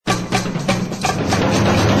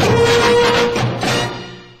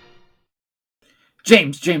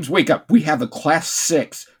James, wake up. We have a Class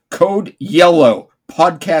 6. Code Yellow.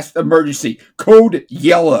 Podcast emergency. Code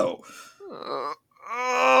Yellow. You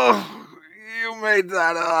made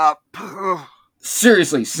that up.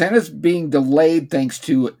 Seriously, Santa's being delayed thanks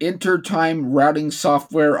to intertime routing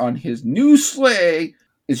software on his new sleigh.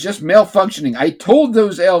 It's just malfunctioning. I told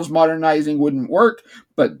those elves modernizing wouldn't work,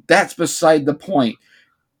 but that's beside the point.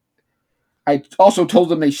 I also told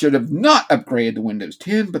them they should have not upgraded to Windows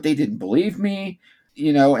 10, but they didn't believe me.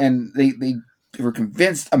 And they were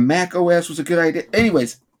convinced a Mac OS was a good idea.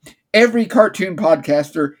 Anyways, every cartoon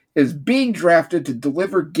podcaster is being drafted to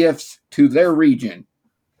deliver gifts to their region.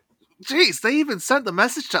 Jeez, they even sent the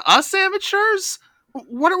message to us amateurs?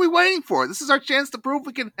 What are we waiting for? This is our chance to prove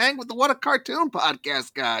we can hang with the What a Cartoon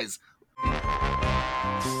podcast guys.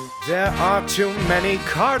 There are too many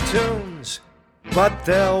cartoons, but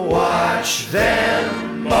they'll watch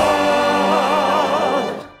them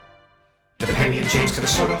all. The Penny and James kind of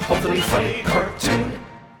sort of hopefully funny cartoon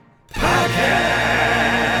podcast.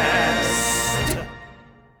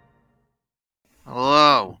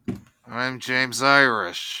 Hello, I'm James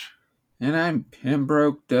Irish. And I'm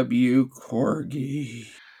Pembroke W. Corgi.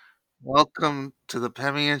 Welcome to the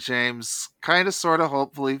Pemmy and James kind of sort of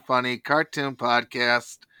hopefully funny cartoon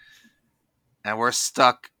podcast. And we're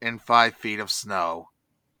stuck in 5 feet of snow.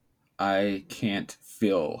 I can't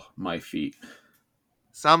feel my feet.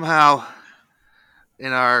 Somehow,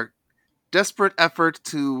 in our desperate effort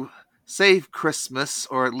to save Christmas,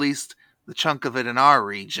 or at least the chunk of it in our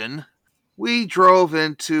region, we drove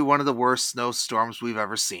into one of the worst snowstorms we've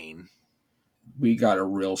ever seen. We got a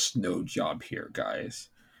real snow job here, guys.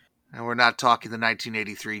 And we're not talking the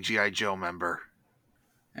 1983 G.I. Joe member.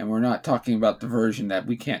 And we're not talking about the version that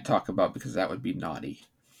we can't talk about because that would be naughty.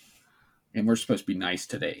 And we're supposed to be nice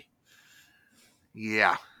today.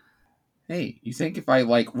 Yeah. Hey, you think if I,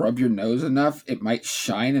 rub your nose enough, it might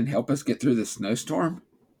shine and help us get through the snowstorm?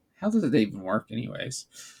 How does it even work, anyways?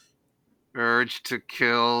 Urge to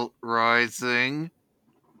kill rising.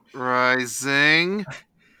 Rising.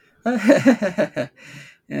 Or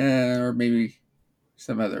maybe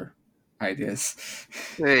some other ideas.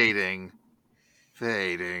 Fading.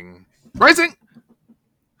 Fading. Rising!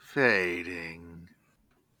 Fading.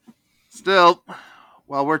 Still,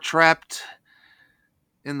 while we're trapped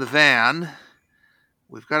in the van,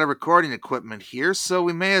 we've got our recording equipment here, so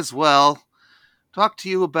we may as well talk to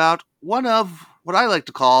you about one of what I like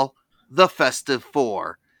to call the Festive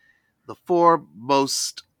Four. The 4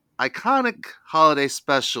 most iconic holiday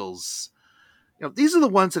specials. These are the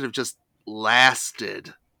ones that have just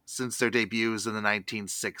lasted since their debuts in the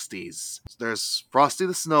 1960s. There's Frosty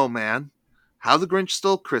the Snowman, How the Grinch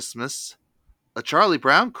Stole Christmas, A Charlie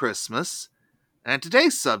Brown Christmas, and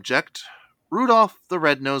today's subject, Rudolph the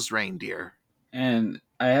Red-Nosed Reindeer. And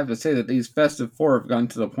I have to say that these Festive Four have gone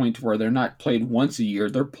to the point where they're not played once a year,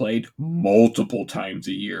 they're played multiple times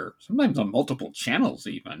a year. Sometimes on multiple channels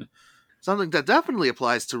even. Something that definitely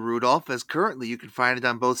applies to Rudolph, as currently you can find it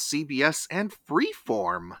on both CBS and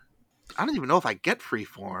Freeform. I don't even know if I get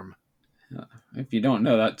Freeform. If you don't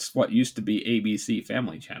know, that's what used to be ABC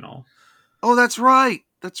Family Channel. Oh, that's right.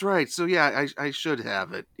 That's right. So yeah, I should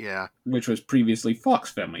have it. Yeah. Which was previously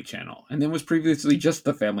Fox Family Channel. And then was previously just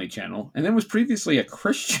the Family Channel. And then was previously a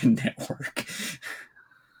Christian network.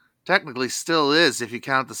 Technically still is if you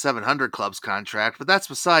count the 700 Club's contract, but that's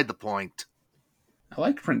beside the point. I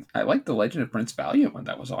liked the Legend of Prince Valiant when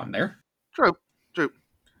that was on there. True.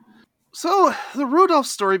 So, the Rudolph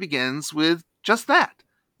story begins with just that,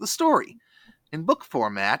 the story, in book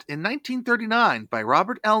format in 1939 by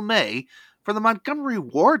Robert L. May for the Montgomery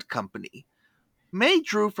Ward Company. May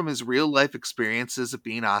drew from his real-life experiences of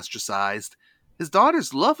being ostracized, his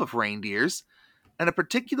daughter's love of reindeers, and a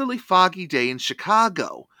particularly foggy day in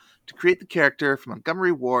Chicago to create the character for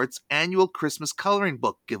Montgomery Ward's annual Christmas coloring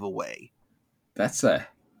book giveaway. That's a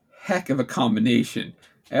heck of a combination.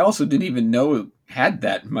 I also didn't even know it had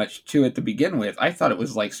that much to it to begin with. I thought it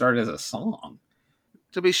was started as a song.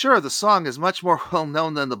 To be sure, the song is much more well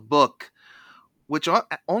known than the book, which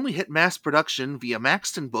only hit mass production via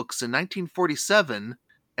Maxton Books in 1947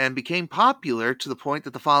 and became popular to the point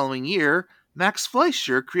that the following year, Max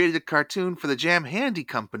Fleischer created a cartoon for the Jam Handy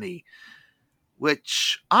Company,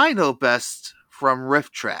 which I know best from riff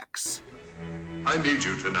tracks. I need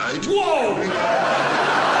you tonight. Whoa!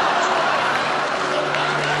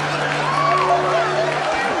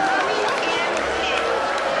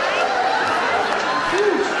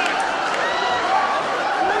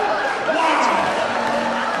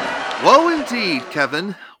 Woe indeed,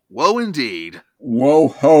 Kevin. Woe indeed. Whoa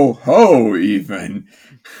ho ho, even.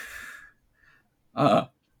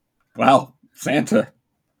 Wow, Santa.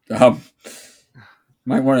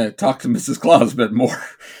 Might want to talk to Mrs. Claus a bit more.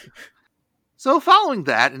 So following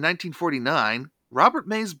that, in 1949, Robert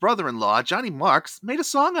May's brother-in-law, Johnny Marks, made a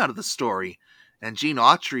song out of the story, and Gene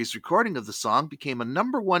Autry's recording of the song became a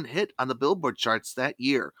 #1 hit on the Billboard charts that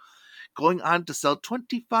year, going on to sell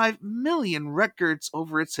 25 million records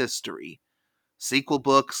over its history. Sequel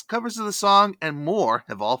books, covers of the song, and more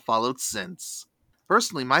have all followed since.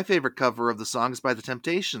 Personally, my favorite cover of the song is by The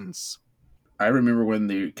Temptations. I remember when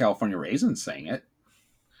the California Raisins sang it.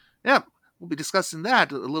 Yeah, we'll be discussing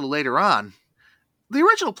that a little later on. The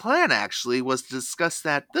original plan, actually, was to discuss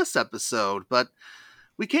that this episode, but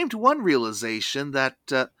we came to one realization that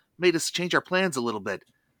made us change our plans a little bit.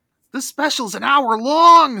 This special's an hour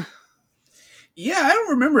long! Yeah, I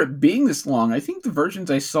don't remember it being this long. I think the versions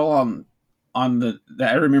I saw that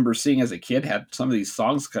I remember seeing as a kid had some of these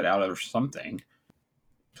songs cut out or something.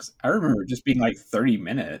 I remember it just being like 30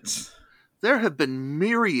 minutes. There have been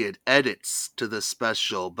myriad edits to this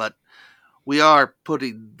special, but we are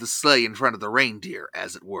putting the sleigh in front of the reindeer,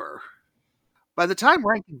 as it were. By the time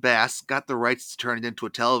Rankin Bass got the rights to turn it into a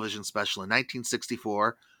television special in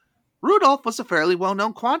 1964, Rudolph was a fairly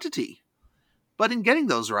well-known quantity. But in getting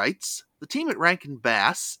those rights, the team at Rankin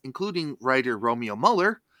Bass, including writer Romeo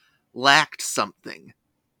Muller, lacked something: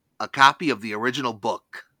 a copy of the original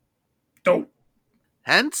book. Oh.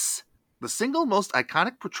 Hence, the single most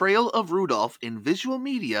iconic portrayal of Rudolph in visual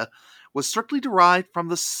media was strictly derived from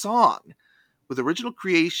the song, with original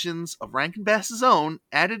creations of Rankin Bass's own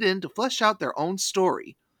added in to flesh out their own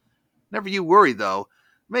story. Never you worry, though.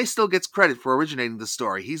 May still gets credit for originating the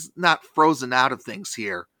story. He's not frozen out of things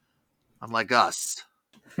here, unlike us.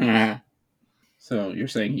 So you're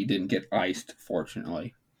saying he didn't get iced,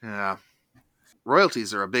 fortunately. Yeah.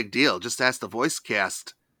 Royalties are a big deal. Just ask the voice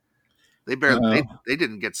cast. They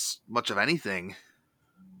didn't get much of anything.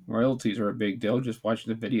 Royalties are a big deal. Just watch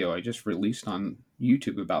the video I just released on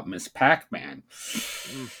YouTube about Miss Pac-Man.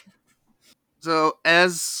 So,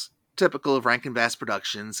 as typical of Rankin Bass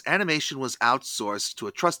Productions, animation was outsourced to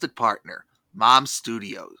a trusted partner, Mom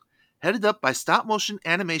Studios, headed up by stop-motion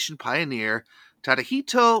animation pioneer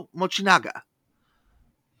Tadahito Mochinaga.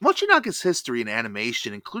 Mochinaga's history in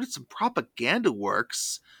animation included some propaganda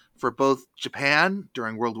works for both Japan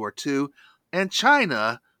during World War II and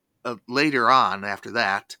China later on after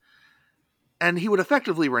that. And he would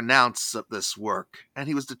effectively renounce this work, and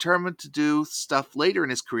he was determined to do stuff later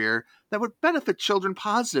in his career that would benefit children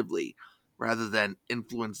positively, rather than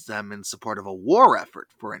influence them in support of a war effort,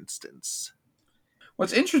 for instance.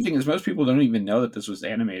 What's interesting is most people don't even know that this was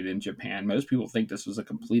animated in Japan. Most people think this was a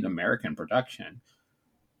complete American production.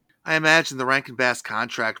 I imagine the Rankin Bass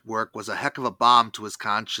contract work was a heck of a bomb to his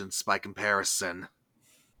conscience by comparison.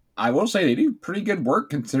 I will say they do pretty good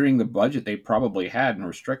work considering the budget they probably had and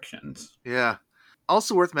restrictions. Yeah.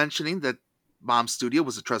 Also worth mentioning that Mom Studio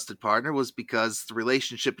was a trusted partner was because the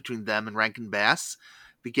relationship between them and Rankin Bass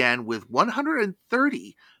began with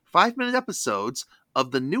 130 5-minute episodes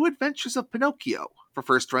of The New Adventures of Pinocchio for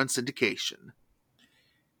first-run syndication.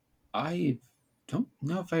 I don't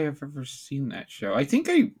know if I have ever seen that show. I think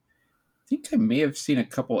I may have seen a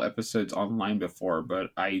couple episodes online before,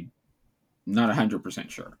 but I'm not 100%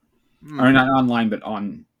 sure. Or not online, but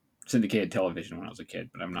on syndicated television when I was a kid,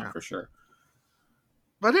 but I'm not for sure.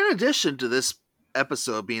 But in addition to this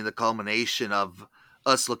episode being the culmination of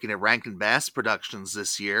us looking at Rankin Bass Productions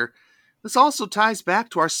this year, this also ties back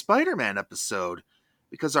to our Spider-Man episode,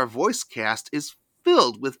 because our voice cast is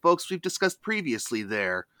filled with folks we've discussed previously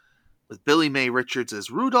there, with Billy May Richards as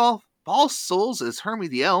Rudolph, Paul Soules as Hermie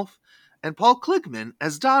the Elf, and Paul Kligman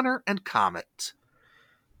as Donner and Comet.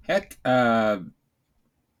 Heck, what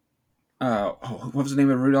was the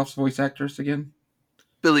name of Rudolph's voice actress again?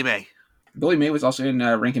 Billy May. Billy May was also in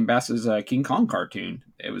Rankin Bass's King Kong cartoon.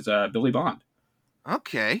 It was Billy Bond.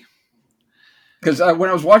 Okay. Because when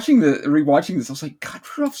I was rewatching this, I was like, God,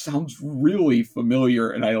 Rudolph sounds really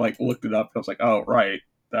familiar. And I looked it up and I was like, oh, right.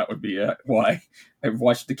 That would be why. I've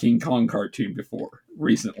watched the King Kong cartoon before,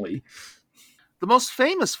 recently. The most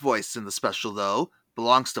famous voice in the special, though,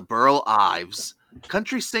 belongs to Burl Ives,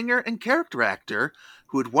 country singer and character actor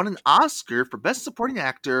who had won an Oscar for Best Supporting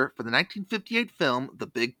Actor for the 1958 film The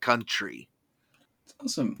Big Country. It's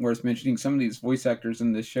also worth mentioning some of these voice actors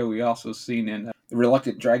in this show we also seen in The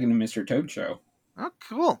Reluctant Dragon and Mr. Toad show. Oh,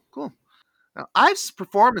 cool. Now, Ives'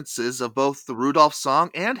 performances of both the Rudolph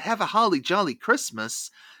song and Have a Holly Jolly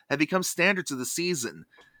Christmas have become standards of the season,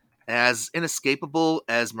 as inescapable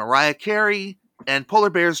as Mariah Carey and Polar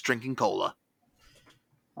Bears drinking cola.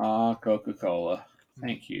 Coca-Cola.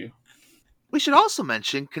 Thank you. We should also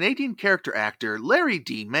mention Canadian character actor Larry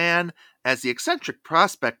D. Mann as the eccentric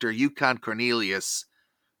prospector Yukon Cornelius,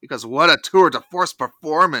 Because what a tour de force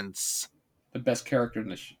performance! The best character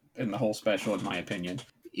in the whole special, in my opinion.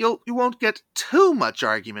 You won't get too much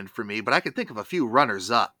argument from me, but I can think of a few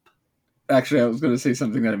runners-up. Actually, I was going to say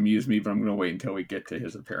something that amused me, but I'm going to wait until we get to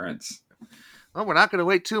his appearance. Well, we're not going to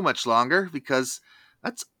wait too much longer, because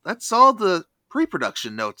that's all the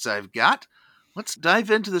pre-production notes I've got. Let's dive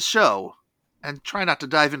into the show, and try not to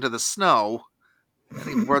dive into the snow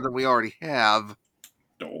any more than we already have.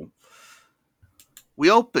 Oh. We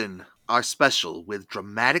open our special with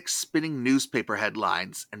dramatic spinning newspaper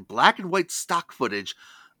headlines and black and white stock footage,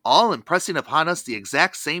 all impressing upon us the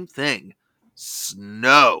exact same thing: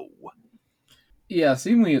 snow. Yeah,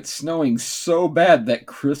 seemingly it's snowing so bad that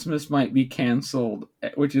Christmas might be canceled,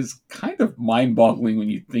 which is kind of mind-boggling when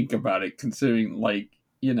you think about it, considering,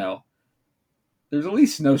 there's at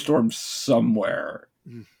least snowstorms somewhere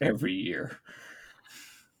every year.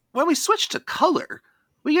 When we switch to color,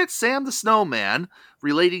 we get Sam the Snowman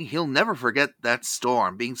relating he'll never forget that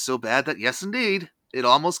storm being so bad that, yes indeed, it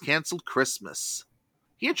almost canceled Christmas.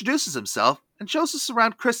 He introduces himself and shows us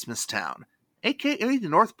around Christmas Town, aka the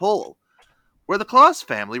North Pole, where the Claus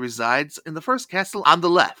family resides in the first castle on the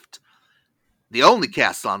left. The only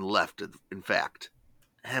castle on the left, in fact.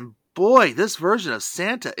 And boy, this version of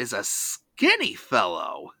Santa is a skinny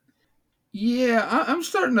fellow. Yeah, I'm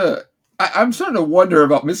starting to wonder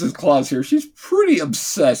about Mrs. Claus here. She's pretty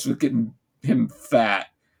obsessed with getting him fat.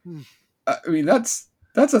 I mean, that's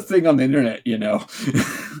a thing on the internet,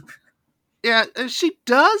 Yeah, she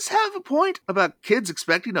does have a point about kids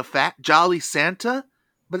expecting a fat, jolly Santa,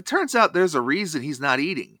 but it turns out there's a reason he's not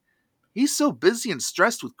eating. He's so busy and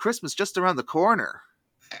stressed with Christmas just around the corner.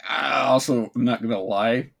 I'm not going to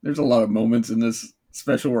lie, there's a lot of moments in this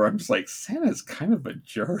special where I'm just like, Santa's kind of a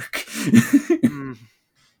jerk.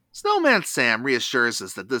 Snowman Sam reassures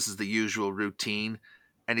us that this is the usual routine,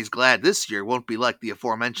 and he's glad this year won't be like the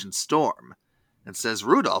aforementioned storm, and says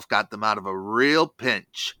Rudolph got them out of a real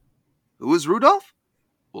pinch. Who is Rudolph?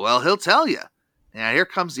 Well, he'll tell you. And here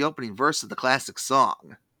comes the opening verse of the classic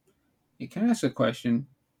song. Hey, can I ask a question?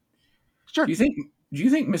 Sure. Do you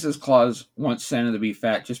think Mrs. Claus wants Santa to be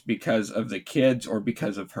fat just because of the kids or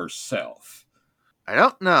because of herself? I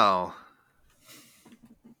don't know.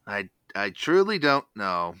 I truly don't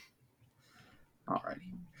know.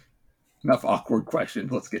 Alrighty. Enough awkward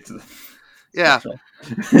questions. Let's get to the special.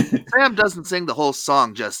 Sam doesn't sing the whole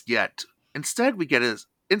song just yet. Instead, we get an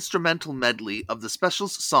instrumental medley of the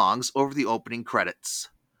special's songs over the opening credits.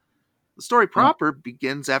 The story proper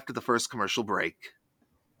begins after the first commercial break.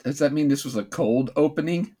 Does that mean this was a cold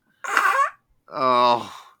opening?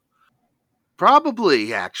 Oh,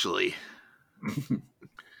 probably, actually.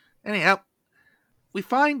 Anyhow, we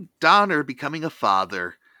find Donner becoming a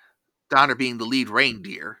father, Donner being the lead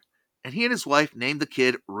reindeer, and he and his wife named the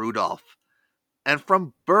kid Rudolph. And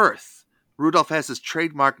from birth, Rudolph has his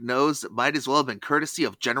trademark nose that might as well have been courtesy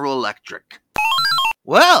of General Electric.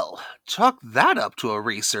 Well, chalk that up to a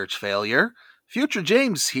research failure. Future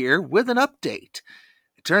James here with an update.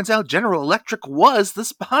 It turns out General Electric was the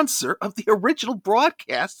sponsor of the original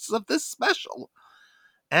broadcasts of this special.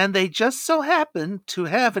 And they just so happened to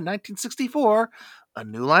have, in 1964, a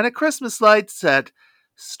new line of Christmas lights that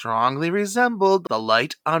strongly resembled the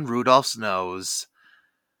light on Rudolph's nose.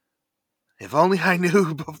 If only I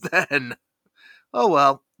knew then. Oh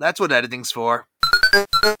well, that's what editing's for.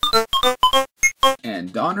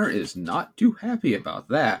 And Donner is not too happy about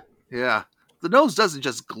that. Yeah. The nose doesn't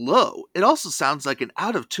just glow, it also sounds like an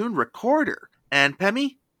out-of-tune recorder. And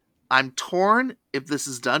Pemmy, I'm torn if this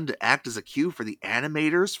is done to act as a cue for the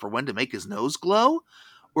animators for when to make his nose glow,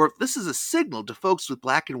 or if this is a signal to folks with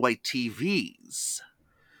black and white TVs.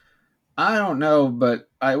 I don't know, but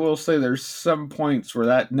I will say there's some points where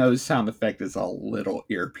that nose sound effect is a little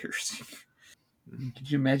ear-piercing.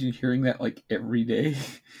 Could you imagine hearing that every day?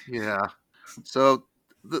 Yeah. So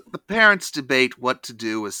the parents debate what to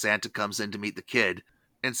do as Santa comes in to meet the kid,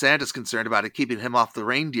 and Santa's concerned about it keeping him off the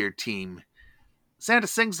reindeer team. Santa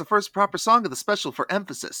sings the first proper song of the special for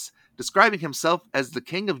emphasis, describing himself as the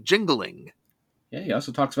king of jingling. Yeah, he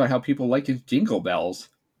also talks about how people like his jingle bells.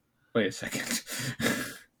 Wait a second.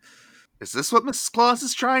 Is this what Mrs. Claus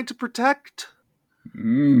is trying to protect?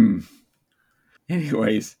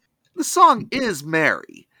 Anyways. The song is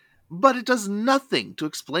merry, but it does nothing to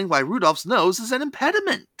explain why Rudolph's nose is an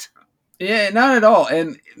impediment. Yeah, not at all.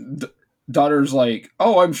 And Daughter's like,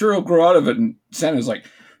 oh, I'm sure he'll grow out of it. And Santa's like,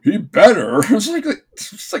 he better.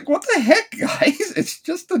 It's like, what the heck, guys? It's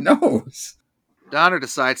just the nose. Donner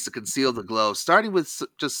decides to conceal the glow, starting with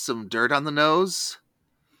just some dirt on the nose.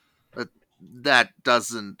 But that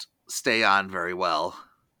doesn't stay on very well.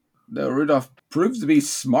 Rudolph proves to be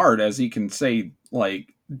smart, as he can say,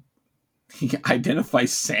 He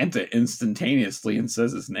identifies Santa instantaneously and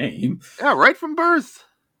says his name. Yeah, right from birth.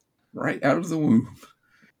 Right out of the womb.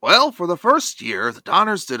 Well, for the first year, the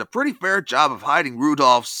Donners did a pretty fair job of hiding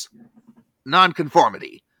Rudolph's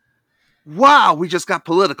nonconformity. Wow, we just got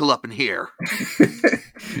political up in here.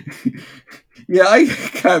 Yeah, I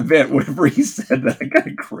kind of bet whenever he said that, I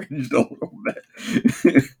kind of cringed a little bit.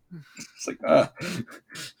 It's like,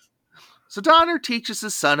 So Donner teaches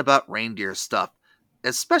his son about reindeer stuff,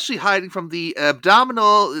 especially hiding from the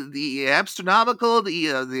abdominal, the astronomical,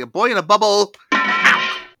 the boy in a bubble.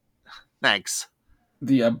 Ow! Thanks.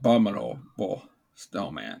 The abominable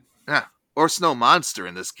snowman. Or snow monster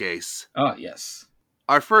in this case. Ah, yes.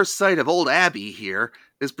 Our first sight of old Abby here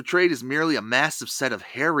is portrayed as merely a massive set of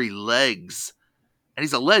hairy legs, and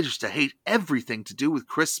he's alleged to hate everything to do with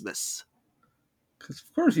Christmas. Because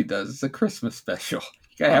of course he does. It's a Christmas special.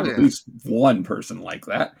 You gotta have at least one person like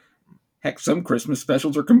that. Heck, some Christmas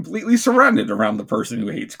specials are completely surrounded around the person who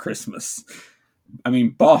hates Christmas. I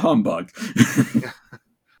mean, bah humbug.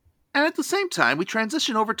 And at the same time, we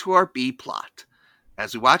transition over to our B plot,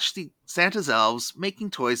 as we watch the Santa's elves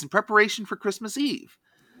making toys in preparation for Christmas Eve.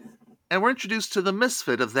 And we're introduced to the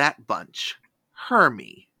misfit of that bunch,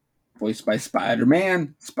 Hermie. Voiced by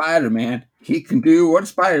Spider-Man. Spider-Man. He can do what a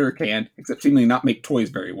spider can, except seemingly not make toys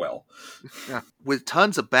very well. With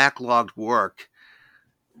tons of backlogged work,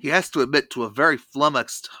 he has to admit to a very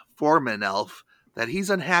flummoxed foreman elf that he's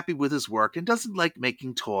unhappy with his work and doesn't like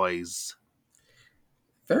making toys.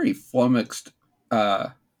 Very flummoxed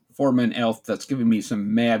foreman elf that's giving me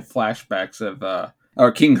some mad flashbacks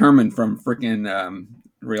of King Herman from frickin'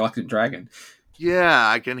 Reluctant Dragon. Yeah,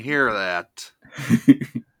 I can hear that.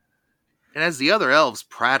 And as the other elves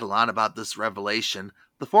prattle on about this revelation,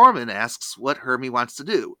 the foreman asks what Hermie wants to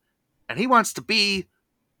do. And he wants to be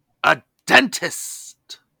a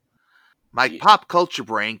dentist. My pop culture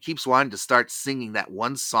brain keeps wanting to start singing that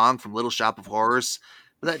one song from Little Shop of Horrors,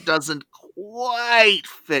 but that doesn't quite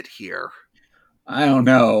fit here. I don't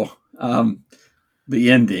know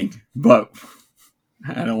the ending, but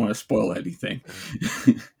I don't want to spoil anything.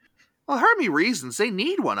 Well, Hermie reasons they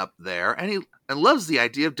need one up there, and loves the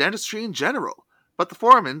idea of dentistry in general. But the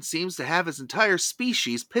foreman seems to have his entire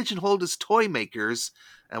species pigeonholed as toy makers,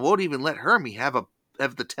 and won't even let Hermie have the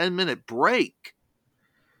 10-minute break.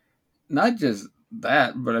 Not just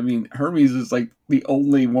that, but I mean, Hermes is like the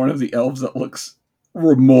only one of the elves that looks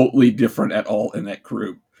remotely different at all in that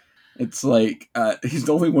group. It's like he's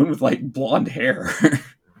the only one with like blonde hair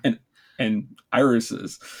and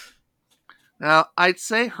irises. Now, I'd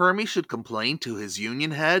say Hermie should complain to his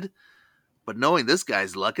union head, but knowing this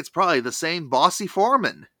guy's luck, it's probably the same bossy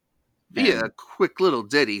foreman. Via a quick little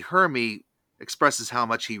ditty, Hermie expresses how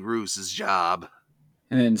much he rues his job.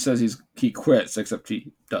 And then says he quits, except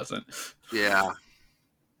he doesn't. Yeah.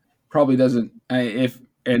 Probably doesn't.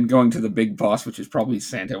 And going to the big boss, which is probably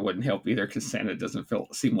Santa, wouldn't help either, because Santa doesn't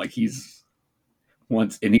seem like he's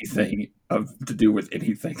wants anything to do with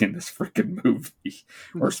anything in this freaking movie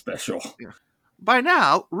or special. Yeah. By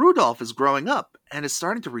now, Rudolph is growing up and is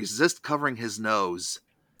starting to resist covering his nose.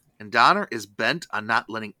 And Donner is bent on not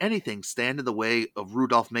letting anything stand in the way of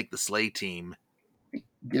Rudolph make the sleigh team. It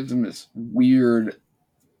gives him this weird...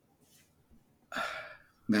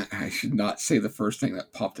 I should not say the first thing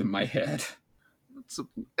that popped in my head.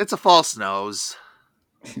 It's a false nose.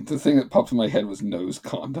 The thing that popped in my head was nose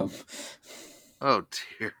condom. Oh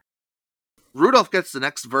dear. Rudolph gets the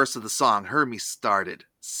next verse of the song Hermie started,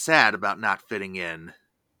 sad about not fitting in.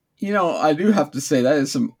 You know, I do have to say that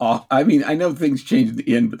is some off. I mean, I know things change at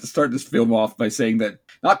the end, but to start this film off by saying that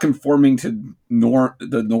not conforming to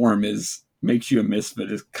the norm makes you a misfit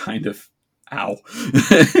is kind of ow.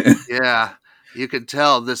 Yeah, you can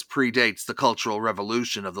tell this predates the Cultural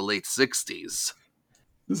Revolution of the late 60s.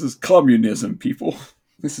 This is communism, people.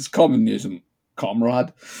 This is communism,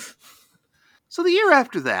 comrade. So the year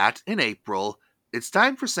after that, in April, it's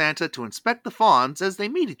time for Santa to inspect the fawns as they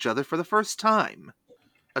meet each other for the first time.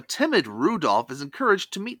 A timid Rudolph is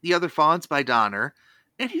encouraged to meet the other fawns by Donner,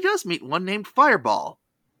 and he does meet one named Fireball.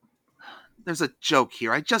 There's a joke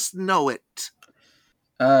here, I just know it.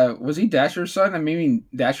 Was he Dasher's son? I mean,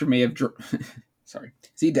 Dasher may have... Sorry.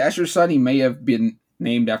 Is he Dasher's son? He may have been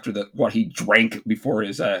named after what he drank before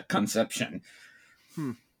his conception.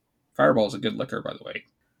 Fireball's a good liquor, by the way.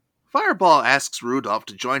 Fireball asks Rudolph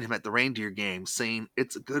to join him at the reindeer game, saying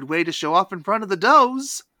it's a good way to show off in front of the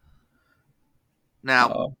does.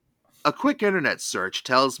 Now, a quick internet search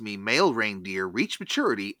tells me male reindeer reach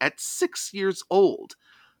maturity at 6 years old.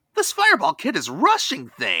 This Fireball kid is rushing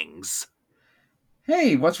things.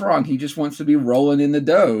 Hey, what's wrong? He just wants to be rolling in the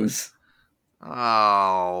does.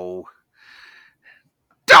 Oh.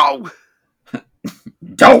 Oh!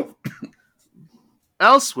 Don't!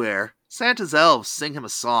 Elsewhere, Santa's elves sing him a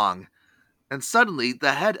song, and suddenly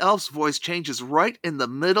the head elf's voice changes right in the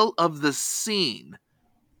middle of the scene.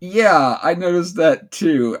 Yeah, I noticed that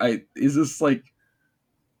too. Is this like...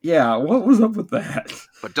 Yeah, what was up with that?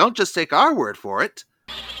 But don't just take our word for it.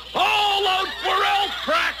 All out for elf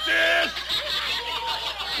practice!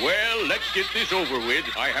 Well, let's get this over with.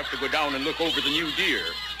 I have to go down and look over the new deer.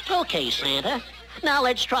 Okay, Santa. Now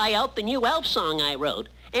let's try out the new elf song I wrote.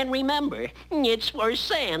 And remember, it's for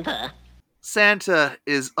Santa. Santa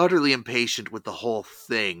is utterly impatient with the whole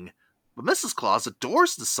thing, but Mrs. Claus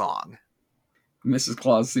adores the song. Mrs.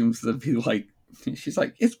 Claus seems to be like... She's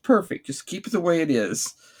like, it's perfect. Just keep it the way it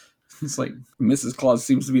is. It's like Mrs. Claus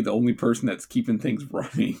seems to be the only person that's keeping things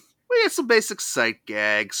running. We get some basic sight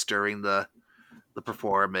gags during the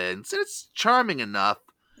performance, and it's charming enough,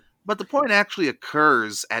 but the point actually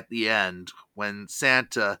occurs at the end when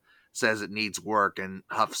Santa says it needs work and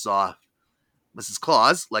huffs off. Mrs.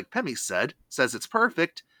 Claus, like Pemmy said, says it's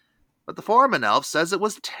perfect, but the foreman elf says it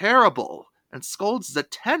was terrible and scolds the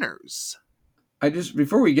tenors.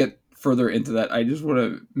 Before we get further into that, I just want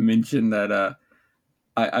to mention that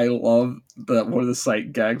I love that one of the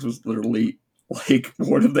sight gags was literally like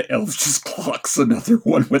one of the elves just clocks another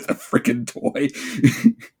one with a freaking toy.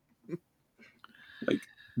 Like,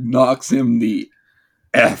 knocks him the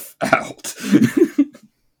F out.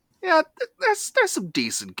 Yeah, there's some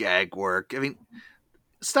decent gag work. I mean,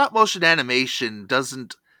 stop motion animation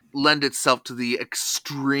doesn't lend itself to the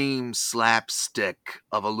extreme slapstick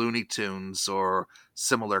of a Looney Tunes or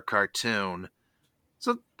similar cartoon.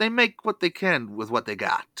 So they make what they can with what they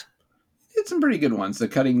got. It's some pretty good ones. The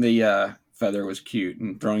cutting the feather was cute,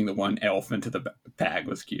 and throwing the one elf into the bag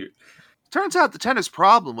was cute. Turns out the tenor's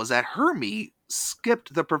problem was that Hermie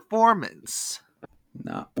skipped the performance.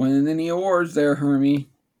 Not winning any awards there, Hermie.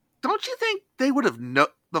 Don't you think they would have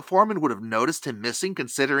the foreman would have noticed him missing,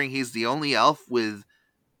 considering he's the only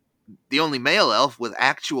male elf with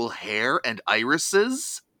actual hair and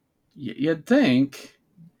irises? You'd think.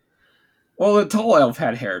 Well, the tall elf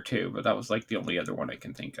had hair too, but that was like the only other one I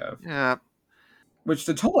can think of. Yeah. Which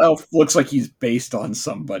the tall elf looks like he's based on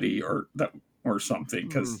somebody or something,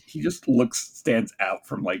 because he just stands out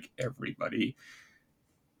from like everybody.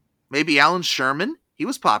 Maybe Alan Sherman? He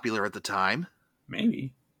was popular at the time.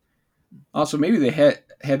 Maybe. Also, maybe the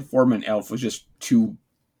head foreman elf was just too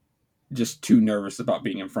nervous about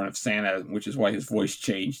being in front of Santa, which is why his voice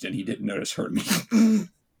changed and he didn't notice Hermie.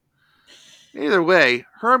 Either way,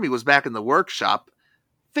 Hermie was back in the workshop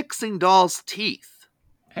fixing dolls' teeth.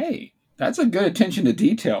 Hey, that's a good attention to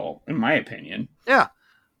detail, in my opinion. Yeah,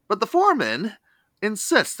 but the foreman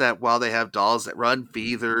insists that while they have dolls that run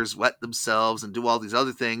feathers, wet themselves, and do all these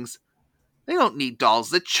other things, they don't need dolls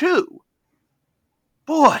that chew.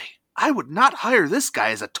 Boy, I would not hire this guy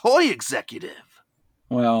as a toy executive.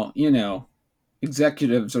 Well,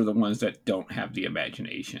 executives are the ones that don't have the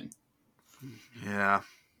imagination. Yeah.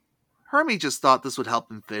 Hermie just thought this would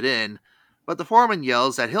help him fit in, but the foreman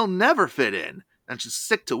yells that he'll never fit in, and should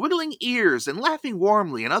stick to wiggling ears and laughing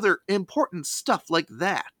warmly and other important stuff like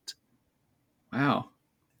that. Wow.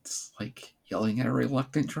 It's like yelling at a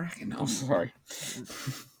reluctant dragon. I'm sorry.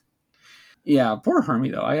 Yeah, poor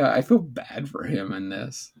Hermie, though. I feel bad for him in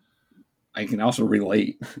this. I can also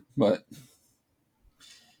relate, but...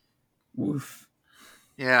 Woof.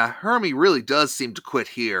 Yeah, Hermie really does seem to quit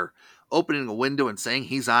here, opening a window and saying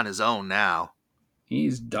he's on his own now.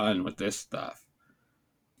 He's done with this stuff.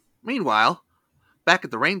 Meanwhile, back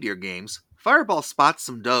at the reindeer games, Fireball spots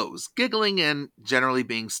some does, giggling and generally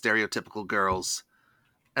being stereotypical girls.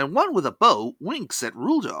 And one with a bow winks at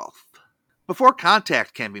Rudolph. Before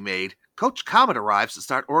contact can be made, Coach Comet arrives to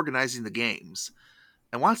start organizing the games,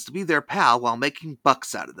 and wants to be their pal while making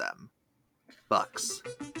bucks out of them. Bucks.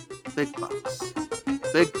 Big bucks.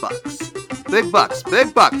 Big bucks. Big bucks.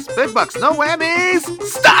 Big bucks. Big bucks. No whammies!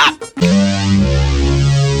 Stop!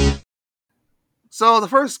 So the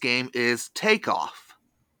first game is Takeoff.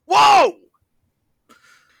 Whoa!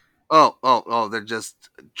 Oh, they're just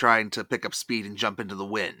trying to pick up speed and jump into the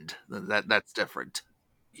wind. That's different.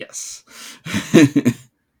 Yes.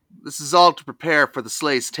 This is all to prepare for the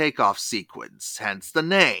sleigh's takeoff sequence, hence the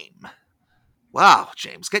name. Wow,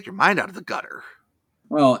 James, get your mind out of the gutter.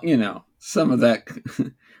 Well, some of that,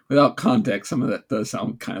 without context, some of that does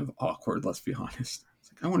sound kind of awkward, let's be honest.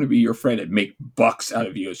 It's like, I want to be your friend and make bucks out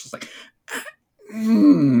of you. It's just like,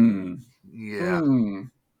 Yeah.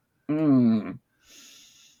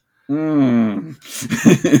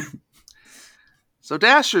 So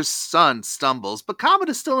Dasher's son stumbles, but Comet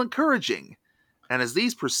is still encouraging. And as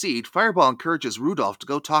these proceed, Fireball encourages Rudolph to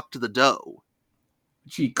go talk to the doe.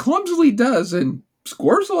 She clumsily does, and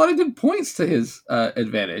scores a lot of good points to his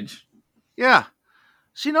advantage. Yeah.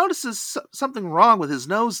 She notices something wrong with his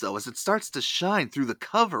nose, though, as it starts to shine through the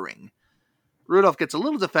covering. Rudolph gets a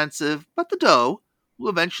little defensive, but the doe, who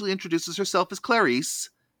eventually introduces herself as Clarice,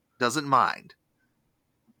 doesn't mind.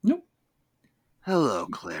 Nope. Hello,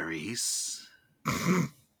 Clarice.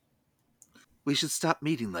 We should stop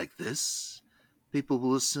meeting like this. People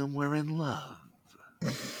will assume we're in love.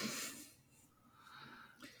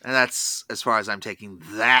 And that's as far as I'm taking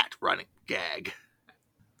that running gag.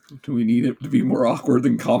 Do we need it to be more awkward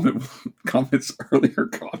than Comet's earlier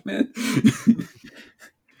comment?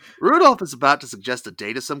 Rudolph is about to suggest a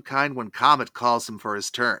date of some kind when Comet calls him for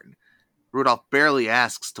his turn. Rudolph barely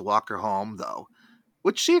asks to walk her home, though,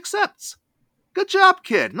 which she accepts. Good job,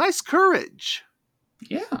 kid. Nice courage.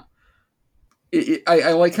 Yeah.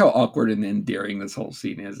 I like how awkward and endearing this whole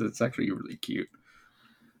scene is. It's actually really cute.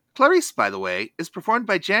 Clarice, by the way, is performed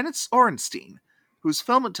by Janet Orenstein, whose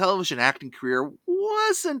film and television acting career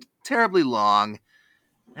wasn't terribly long,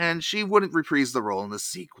 and she wouldn't reprise the role in the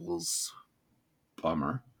sequels.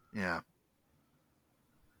 Bummer. Yeah.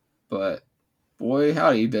 But boy,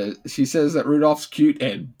 howdy, she says that Rudolph's cute,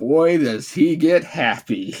 and boy, does he get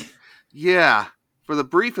happy. Yeah. For the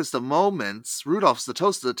briefest of moments, Rudolph's the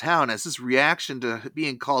toast of the town as his reaction to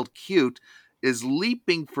being called cute is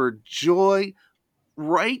leaping for joy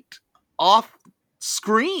right off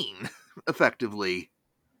screen, effectively.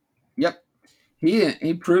 Yep.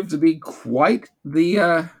 He proved to be quite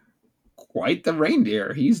the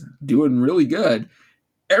reindeer. He's doing really good.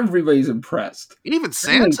 Everybody's impressed. Even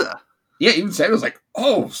Santa. Yeah, even Santa's like,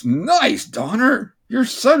 "Oh, nice, Donner. Your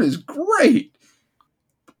son is great."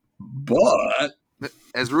 But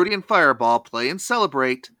as Rudy and Fireball play and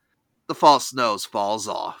celebrate, the false nose falls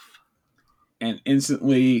off. And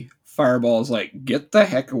instantly, Fireball's like, "Get the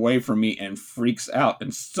heck away from me," and freaks out.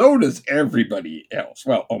 And so does everybody else.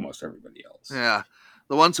 Well, almost everybody else. Yeah.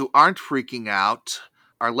 The ones who aren't freaking out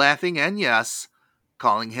are laughing and, yes,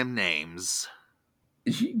 calling him names.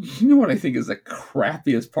 You know what I think is the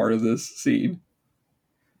crappiest part of this scene?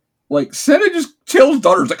 Like, Santa just tells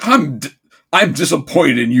Donner, like, I'm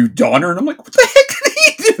disappointed in you, Donner. And I'm like, what the heck did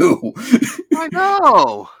he do? I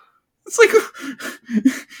know. It's like,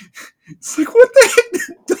 what the heck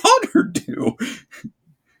did Donner do?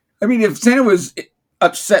 I mean, if Santa was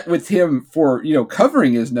upset with him for,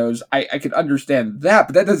 covering his nose, I could understand that,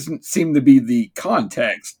 but that doesn't seem to be the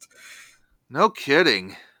context. No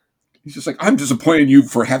kidding. He's just like, I'm disappointed in you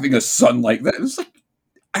for having a son like that. It's like,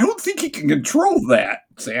 I don't think he can control that,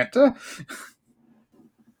 Santa.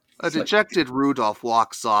 A dejected Rudolph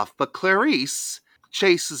walks off, but Clarice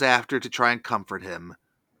chases after to try and comfort him.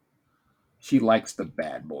 She likes the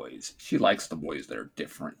bad boys. She likes the boys that are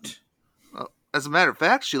different. Well, as a matter of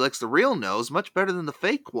fact, she likes the real nose much better than the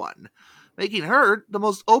fake one, making her the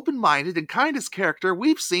most open-minded and kindest character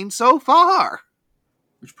we've seen so far.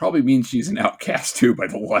 Which probably means she's an outcast, too, by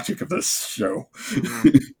the logic of this show.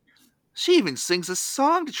 She even sings a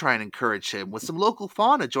song to try and encourage him, with some local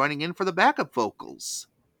fauna joining in for the backup vocals.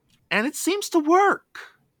 And it seems to work.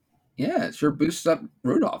 Yeah, it sure boosts up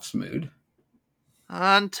Rudolph's mood.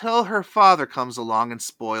 Until her father comes along and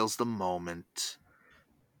spoils the moment.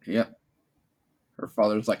 Yep. Her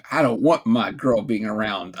father's like, I don't want my girl being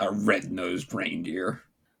around a red-nosed reindeer.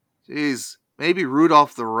 Jeez. Maybe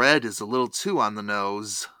Rudolph the Red is a little too on the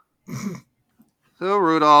nose. So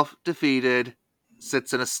Rudolph, defeated,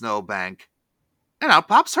 sits in a snowbank. And out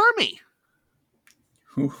pops Hermie.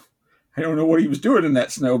 I don't know what he was doing in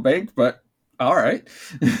that snowbank, but all right.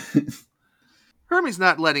 Hermie's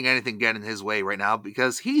not letting anything get in his way right now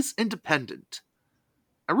because he's independent.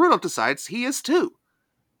 And Rudolph decides he is too.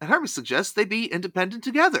 And Hermie suggests they be independent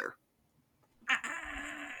together.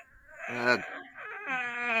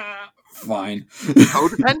 Fine.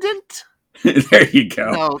 Codependent? There you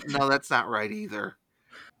go. No, that's not right either.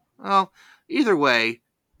 Well, either way,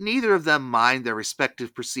 neither of them mind their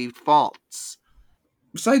respective perceived faults.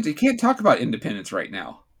 Besides, you can't talk about independence right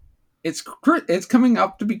now. It's coming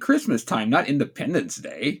up to be Christmas time, not Independence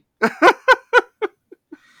Day.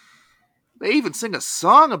 They even sing a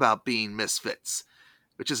song about being misfits,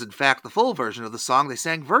 which is in fact the full version of the song they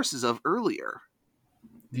sang verses of earlier.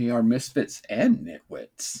 They are misfits and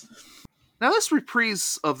nitwits. Now, this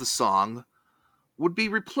reprise of the song would be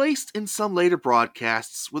replaced in some later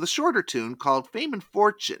broadcasts with a shorter tune called Fame and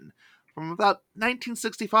Fortune from about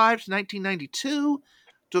 1965 to 1992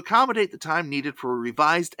 to accommodate the time needed for a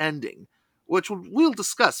revised ending, which we'll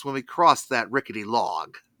discuss when we cross that rickety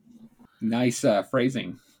log. Nice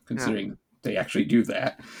phrasing, considering they actually do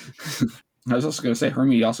that. I was also going to say,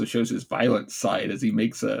 Hermie also shows his violent side as he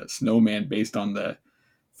makes a snowman based on the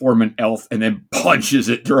form an elf and then punches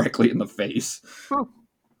it directly in the face. And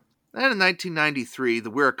in 1993, the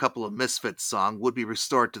We're a Couple of Misfits song would be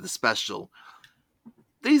restored to the special.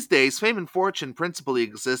 These days, Fame and Fortune principally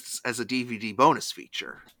exists as a DVD bonus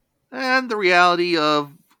feature. And the reality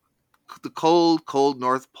of the cold, cold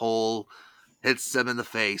North Pole hits them in the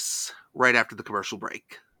face right after the commercial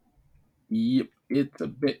break. Yep, it's a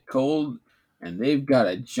bit cold, and they've got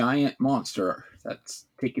a giant monster that's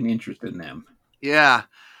taking interest in them. Yeah,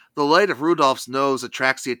 the light of Rudolph's nose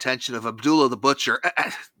attracts the attention of Abdullah the Butcher,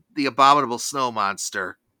 the abominable snow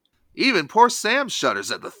monster. Even poor Sam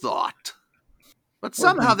shudders at the thought. But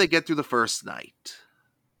somehow they get through the first night.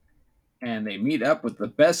 And they meet up with the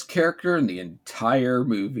best character in the entire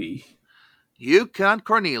movie. Yukon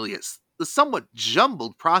Cornelius, the somewhat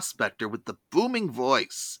jumbled prospector with the booming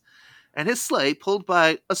voice, and his sleigh pulled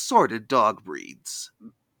by assorted dog breeds.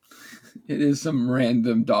 It is some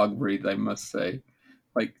random dog breed, I must say.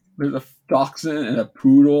 Like, there's a dachshund and a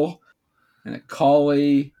poodle and a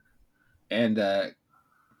collie and I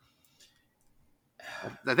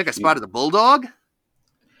think I spotted a bulldog.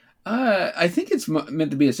 I think it's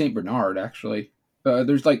meant to be a Saint Bernard, actually.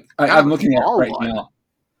 There's like I'm looking at it right now.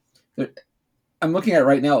 I'm looking at it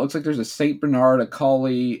right now. It looks like there's a Saint Bernard, a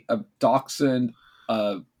collie, a dachshund,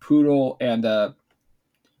 a poodle, and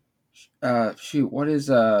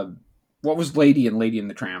what was Lady and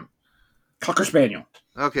the Tramp? Cocker Spaniel.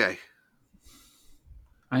 Okay.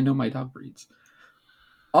 I know my dog breeds.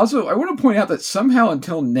 Also, I want to point out that somehow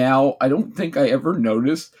until now, I don't think I ever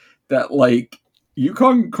noticed that, like,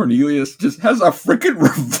 Yukon Cornelius just has a freaking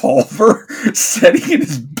revolver sitting in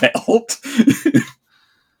his belt.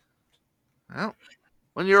 Well,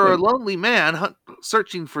 when you're a lonely man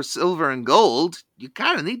searching for silver and gold, you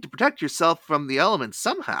kind of need to protect yourself from the elements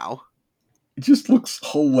somehow. It just looks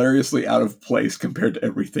hilariously out of place compared to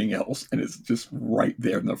everything else, and it's just right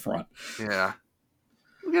there in the front. Yeah.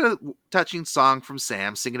 We get a touching song from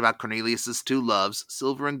Sam singing about Cornelius's two loves,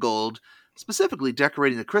 silver and gold, specifically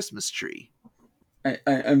decorating the Christmas tree.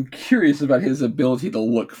 I'm curious about his ability to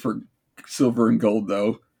look for silver and gold,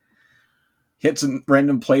 though. Hits a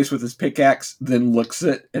random place with his pickaxe, then looks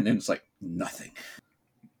it, and then it's like, nothing.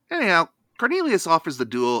 Anyhow, Cornelius offers the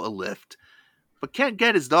duo a lift, but can't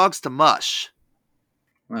get his dogs to mush.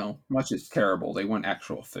 Well, mush is terrible. They want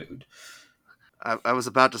actual food. I was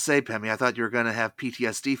about to say, Pemmy, I thought you were going to have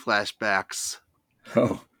PTSD flashbacks.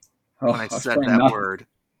 Oh, when I said that word.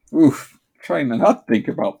 Oof, trying to not think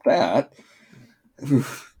about that.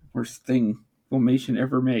 Oof, worst thing Filmation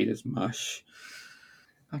ever made is mush.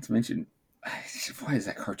 Not to mention, why does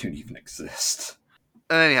that cartoon even exist?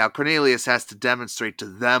 Anyhow, Cornelius has to demonstrate to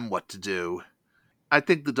them what to do. I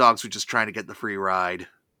think the dogs were just trying to get the free ride.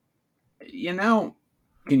 You know,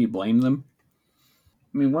 can you blame them?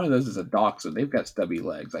 I mean, one of those is a dachshund. They've got stubby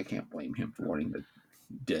legs. I can't blame him for wanting to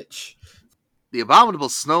ditch. The abominable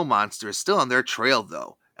snow monster is still on their trail,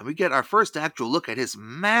 though, and we get our first actual look at his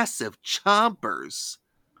massive chompers.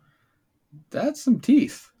 That's some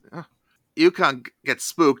teeth. Yeah. Yukon gets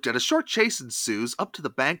spooked, and a short chase ensues up to the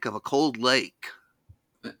bank of a cold lake.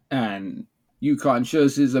 And Yukon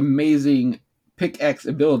shows his amazing pickaxe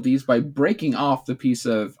abilities by breaking off the piece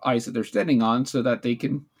of ice that they're standing on so that they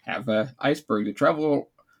can have an iceberg to travel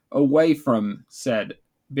away from said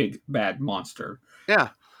big bad monster. Yeah.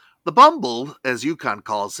 The Bumble, as Yukon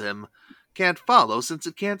calls him, can't follow since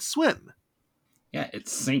it can't swim. Yeah, it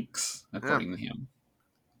sinks, according to him.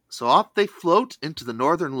 So off they float into the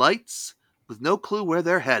northern lights with no clue where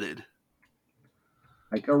they're headed.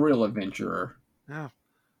 Like a real adventurer. Yeah.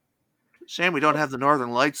 Shame we don't have the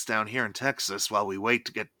northern lights down here in Texas while we wait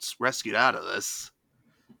to get rescued out of this.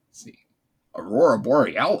 Let's see. Aurora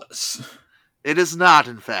Borealis. It is not,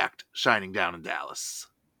 in fact, shining down in Dallas.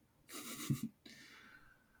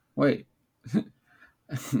 Wait.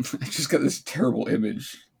 I just got this terrible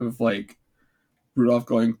image of, like, Rudolph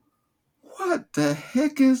going, what the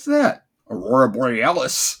heck is that? Aurora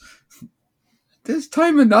Borealis. This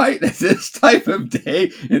time of night, at this time of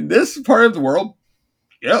day, in this part of the world,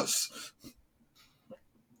 yes.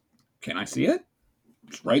 Can I see it?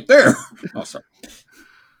 It's right there. Oh, sorry.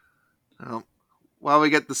 Well, while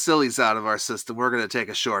we get the sillies out of our system, we're going to take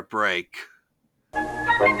a short break.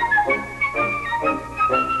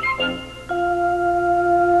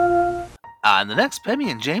 On the next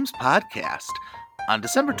Pemmy and James podcast, on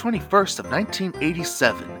December 21st of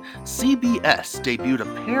 1987, CBS debuted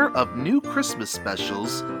a pair of new Christmas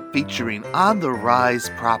specials featuring on-the-rise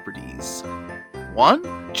properties.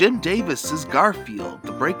 One, Jim Davis's Garfield,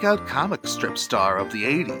 the breakout comic strip star of the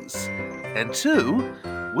 80s. And two,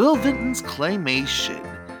 Will Vinton's Claymation,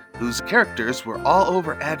 whose characters were all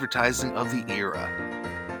over advertising of the era.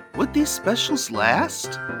 Would these specials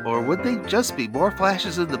last? Or would they just be more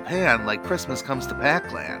flashes in the pan like Christmas Comes to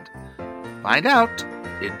Pac-Land? Find out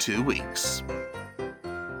in 2 weeks.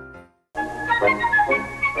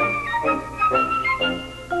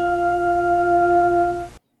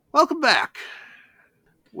 Welcome back.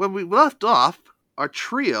 When we left off, our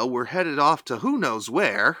trio were headed off to who knows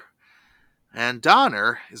where, and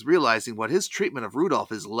Donner is realizing what his treatment of Rudolph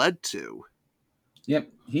has led to.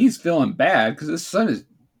 Yep, he's feeling bad because his son is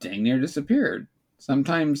dang near disappeared.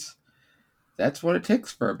 Sometimes that's what it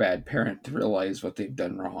takes for a bad parent to realize what they've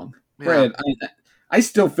done wrong. Yeah. Brad, I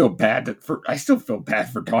still feel bad for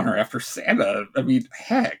Donner after Santa. I mean,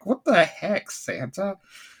 heck, what the heck, Santa?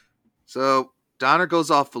 So Donner goes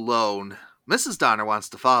off alone. Mrs. Donner wants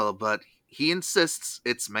to follow, but he insists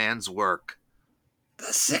it's man's work. The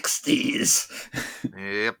 60s.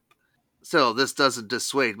 Yep. Still, this doesn't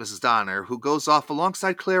dissuade Mrs. Donner, who goes off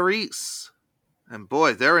alongside Clarice. And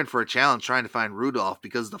boy, they're in for a challenge trying to find Rudolph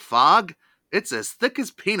because the fog, it's as thick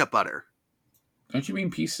as peanut butter. Don't you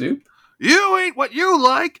mean pea soup? You eat what you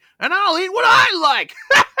like, and I'll eat what I like!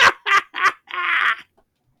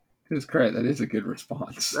 That's correct. That is a good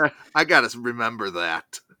response. I gotta remember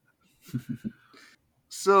that.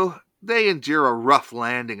 So, they endure a rough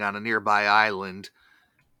landing on a nearby island,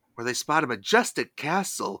 where they spot a majestic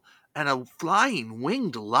castle and a flying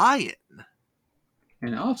winged lion.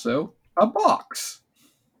 And also, a box.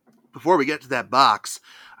 Before we get to that box,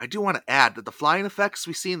 I do want to add that the flying effects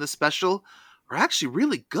we see in the special are actually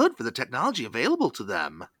really good for the technology available to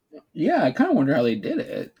them. Yeah, I kind of wonder how they did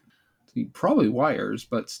it. Probably wires,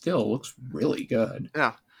 but still looks really good.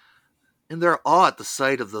 Yeah. In their awe at the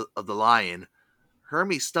sight of the lion,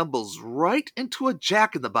 Hermie stumbles right into a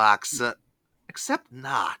jack-in-the-box, except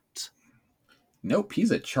not. Nope,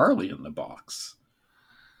 he's a Charlie in the box.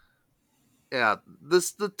 Yeah, the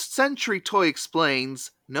Century toy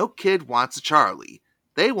explains, no kid wants a Charlie.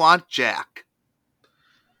 They want Jack.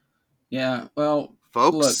 Yeah, well,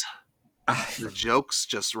 Folks, look, the jokes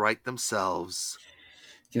just write themselves.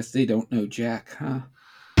 Guess they don't know Jack, huh?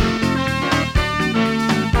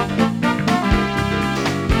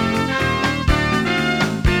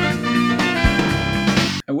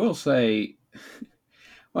 I will say,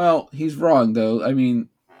 well, he's wrong, though. I mean,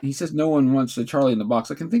 he says no one wants a Charlie in the box.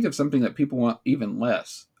 I can think of something that people want even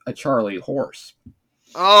less. A Charlie horse.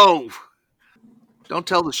 Oh! Don't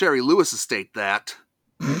tell the Sherry Lewis estate that.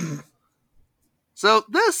 So,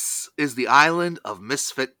 this is the island of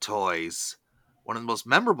misfit toys. One of the most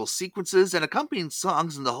memorable sequences and accompanying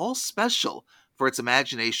songs in the whole special for its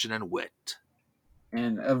imagination and wit.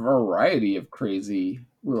 And a variety of crazy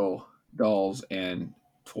little dolls and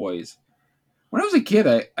toys. When I was a kid,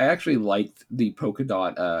 I actually liked the polka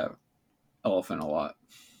dot elephant a lot.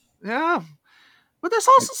 Yeah, but there's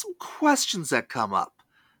also some questions that come up.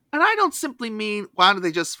 And I don't simply mean, why don't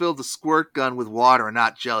they just fill the squirt gun with water and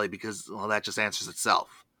not jelly, because, well, that just answers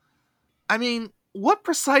itself. I mean, what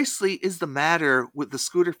precisely is the matter with the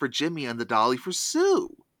scooter for Jimmy and the dolly for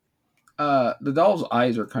Sue? The doll's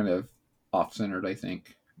eyes are kind of off-centered, I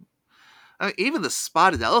think. Even the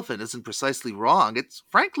spotted elephant isn't precisely wrong. It's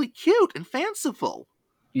frankly cute and fanciful.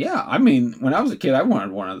 Yeah, I mean, when I was a kid, I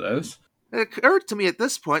wanted one of those. It occurred to me at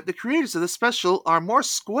this point, the creators of the special are more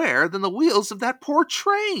square than the wheels of that poor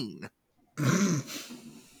train.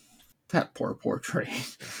 That poor train.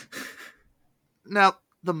 Now,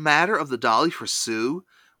 the matter of the dolly for Sue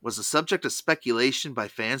was the subject of speculation by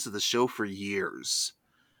fans of the show for years.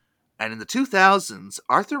 And in the 2000s,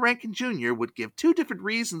 Arthur Rankin Jr. would give 2 different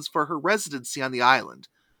reasons for her residency on the island,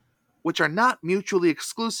 which are not mutually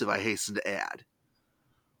exclusive, I hasten to add.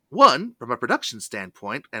 One, from a production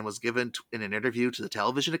standpoint, and was given in an interview to the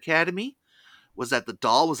Television Academy, was that the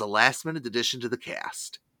doll was a last-minute addition to the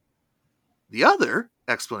cast. The other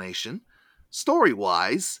explanation,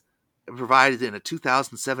 story-wise, provided in a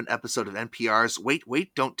 2007 episode of NPR's Wait,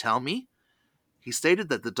 Wait, Don't Tell Me, he stated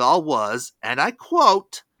that the doll was, and I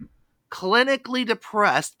quote, clinically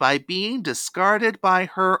depressed by being discarded by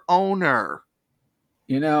her owner.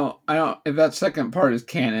 You know, I don't. If that second part is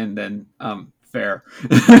canon, then fair.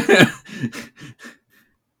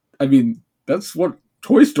 I mean, that's what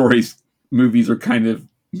Toy Story movies are kind of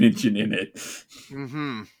mentioned in it.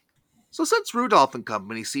 Mm-hmm. So since Rudolph and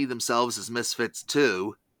company see themselves as misfits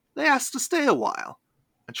too, they ask to stay a while,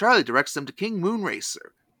 and Charlie directs them to King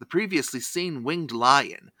Moonracer, the previously seen winged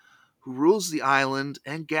lion, who rules the island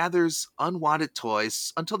and gathers unwanted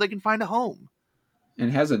toys until they can find a home.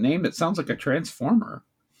 And has a name that sounds like a transformer.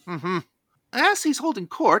 Mm-hmm. As he's holding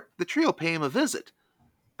court, the trio pay him a visit,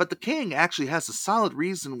 but the king actually has a solid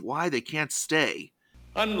reason why they can't stay.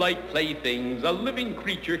 Unlike playthings, a living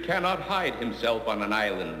creature cannot hide himself on an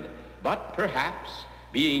island. But perhaps,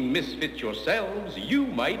 being misfits yourselves, you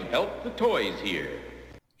might help the toys here.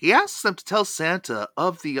 He asks them to tell Santa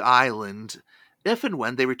of the island if and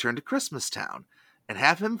when they return to Christmastown, and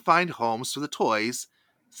have him find homes for the toys,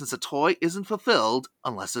 since a toy isn't fulfilled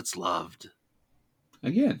unless it's loved.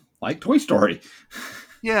 Again, like Toy Story.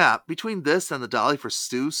 Yeah, between this and the Dolly for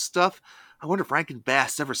Stu stuff, I wonder if Rankin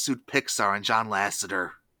Bass ever sued Pixar and John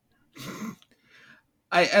Lasseter.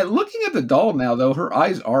 Looking at the doll now, though, her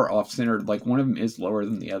eyes are off-centered. Like, one of them is lower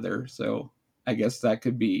than the other, so I guess that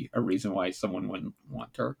could be a reason why someone wouldn't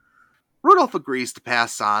want her. Rudolph agrees to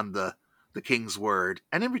pass on the king's word,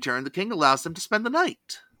 and in return, the king allows them to spend the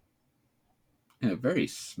night. In a very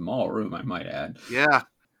small room, I might add. Yeah.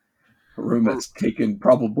 A room that's taken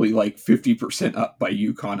probably like 50% up by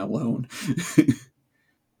Yukon alone.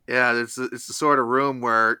 Yeah, it's the sort of room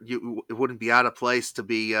where it wouldn't be out of place to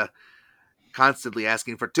be constantly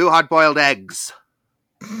asking for 2 hard-boiled eggs.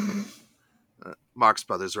 Marx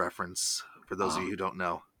Brothers reference, for those of you who don't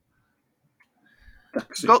know.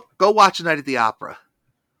 Go watch A Night at the Opera.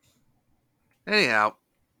 Anyhow,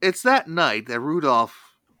 it's that night that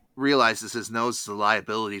Rudolph realizes his nose is a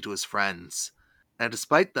liability to his friends. And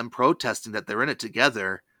despite them protesting that they're in it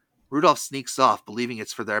together, Rudolph sneaks off, believing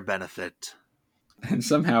it's for their benefit. And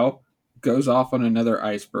somehow goes off on another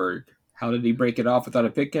iceberg. How did he break it off without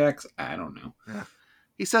a pickaxe? I don't know. Yeah.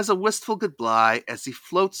 He says a wistful goodbye as he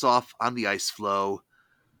floats off on the ice floe.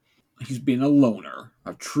 He's been a loner,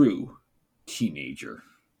 a true teenager.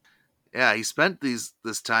 Yeah, he spent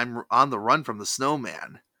this time on the run from the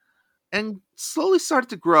snowman, and slowly started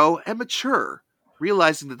to grow and mature,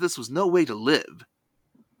 realizing that this was no way to live.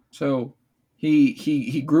 So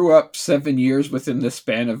he grew up 7 years within the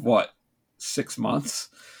span of what, 6 months?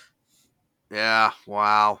 Yeah,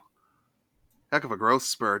 wow. Heck of a growth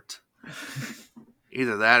spurt.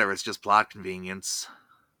 Either that or it's just plot convenience.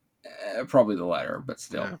 Probably the latter, but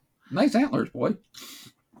still. Yeah. Nice antlers, boy.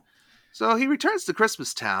 So he returns to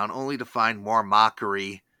Christmastown only to find more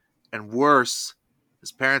mockery, and worse,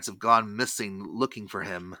 his parents have gone missing looking for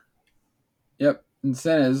him. Yep, and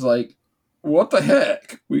Santa's like, what the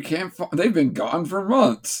heck? We can't find... They've been gone for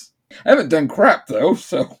months. I haven't done crap, though,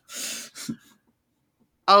 so...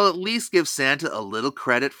 I'll at least give Santa a little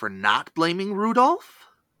credit for not blaming Rudolph.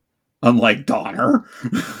 Unlike Donner.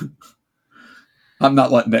 I'm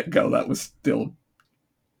not letting that go.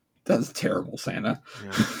 That's terrible, Santa.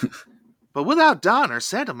 Yeah. But without Donner,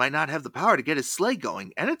 Santa might not have the power to get his sleigh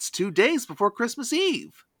going, and it's 2 days before Christmas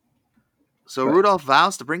Eve. So Rudolph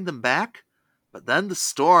vows to bring them back, but then the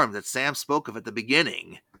storm that Sam spoke of at the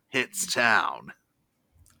beginning hits town.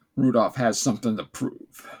 Rudolph has something to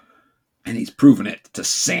prove, and he's proven it to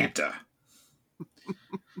Santa.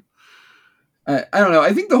 I don't know.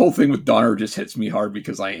 I think the whole thing with Donner just hits me hard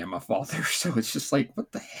because I am a father, so it's just like,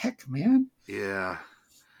 what the heck, man? Yeah.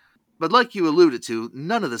 But like you alluded to,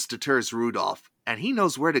 none of this deters Rudolph, and he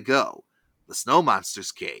knows where to go. The Snow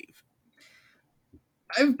Monster's cave.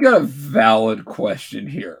 I've got a valid question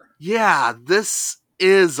here. Yeah, this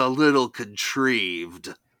is a little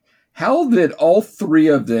contrived. How did all 3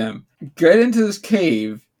 of them get into this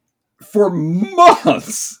cave for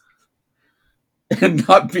months and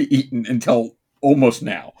not be eaten until almost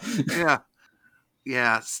now?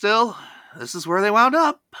 Yeah, still, this is where they wound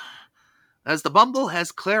up. As the Bumble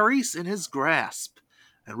has Clarice in his grasp,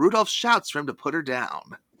 and Rudolph shouts for him to put her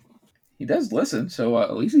down. He does listen, so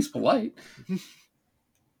at least he's polite.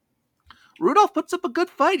 Rudolph puts up a good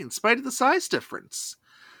fight in spite of the size difference,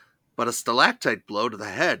 but a stalactite blow to the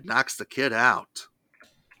head knocks the kid out.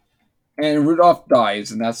 And Rudolph dies,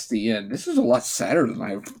 and that's the end. This is a lot sadder than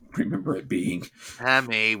I remember it being.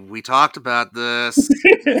 Hammy, we talked about this.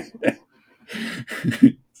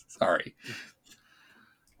 Sorry.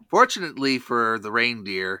 Fortunately for the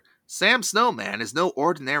reindeer, Sam Snowman is no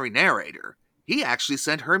ordinary narrator. He actually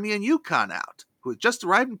sent Hermie and Yukon out, who had just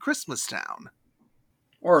arrived in Christmastown.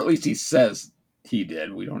 Or at least he says he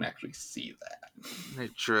did. We don't actually see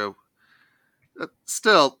that. True.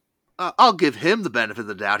 Still, I'll give him the benefit of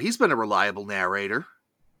the doubt. He's been a reliable narrator.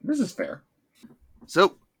 This is fair.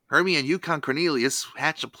 So, Hermie and Yukon Cornelius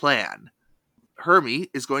hatch a plan. Hermie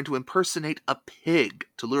is going to impersonate a pig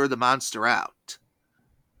to lure the monster out.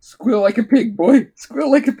 Squeal like a pig, boy. Squeal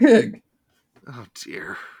like a pig. Oh,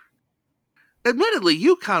 dear. Admittedly,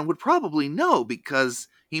 Yukon would probably know because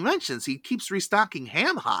he mentions he keeps restocking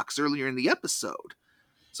ham hocks earlier in the episode.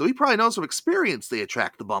 So he probably knows from experience they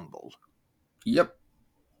attract the Bumble. Yep.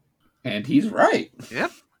 And he's right.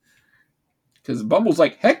 Yep. Because the Bumble's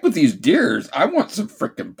like, heck with these deers. I want some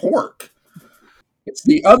frickin' pork. It's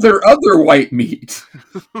the other white meat.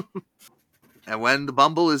 And when the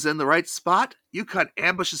Bumble is in the right spot, Yukon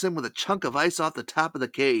ambushes him with a chunk of ice off the top of the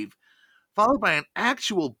cave, followed by an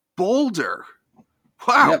actual boulder.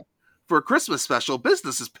 Wow! Yep. For a Christmas special,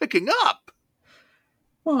 business is picking up.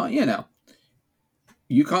 Well,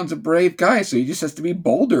 Yukon's a brave guy, so he just has to be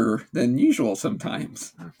bolder than usual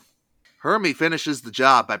sometimes. Hermie finishes the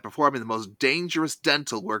job by performing the most dangerous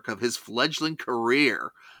dental work of his fledgling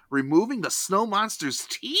career, removing the snow monster's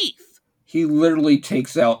teeth. He literally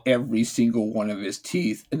takes out every single one of his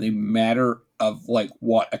teeth in a matter of,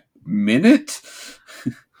 a minute?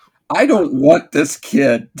 I don't want this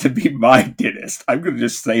kid to be my dentist. I'm going to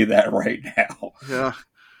just say that right now. Yeah.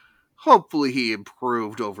 Hopefully he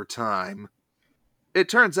improved over time. It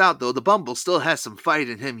turns out, though, the Bumble still has some fight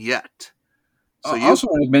in him yet. So I also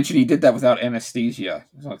want to mention he did that without anesthesia.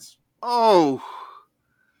 Oh.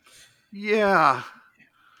 Yeah.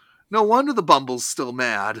 No wonder the Bumble's still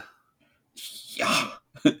mad. Yeah.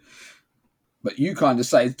 But Yukon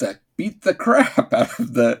decides to beat the crap out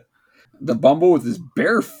of the Bumble with his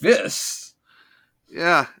bare fists.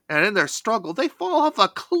 Yeah, and in their struggle, they fall off a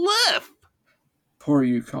cliff. Poor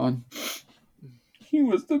Yukon. He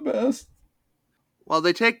was the best. While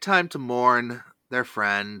they take time to mourn their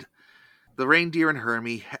friend, the Reindeer and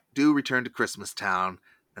Hermie do return to Christmas Town,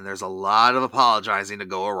 and there's a lot of apologizing to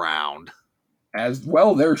go around. As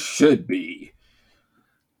well there should be.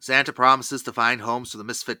 Santa promises to find homes for the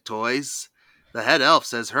misfit toys. The head elf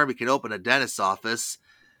says Hermie can open a dentist's office,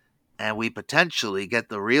 and we potentially get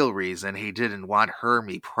the real reason he didn't want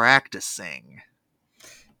Hermie practicing.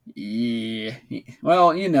 Yeah.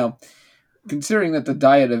 Well, considering that the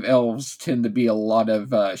diet of elves tend to be a lot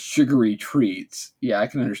of sugary treats, yeah, I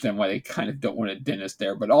can understand why they kind of don't want a dentist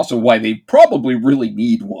there, but also why they probably really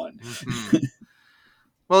need one. Mm-hmm.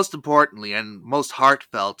 Most importantly, and most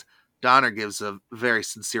heartfelt, Donner gives a very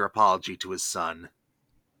sincere apology to his son.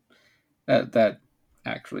 That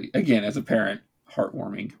actually, again, as a parent,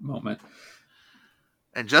 heartwarming moment.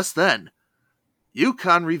 And just then,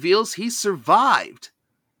 Yukon reveals he survived.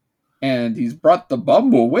 And he's brought the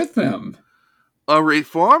Bumble with him. A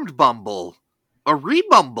reformed Bumble. A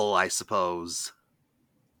rebumble, I suppose.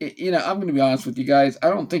 I'm going to be honest with you guys. I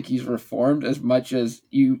don't think he's reformed as much as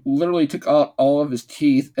you literally took out all of his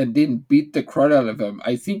teeth and didn't beat the crud out of him.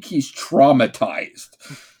 I think he's traumatized.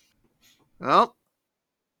 Well,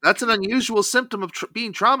 that's an unusual symptom of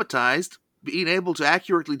being traumatized, being able to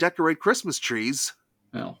accurately decorate Christmas trees.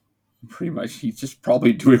 Well, pretty much he's just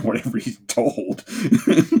probably doing whatever he's told.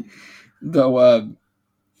 Though,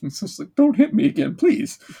 it's just like, don't hit me again,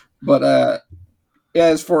 please. But,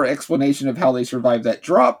 as for explanation of how they survived that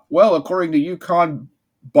drop, well, according to Yukon,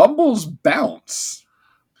 Bumbles bounce.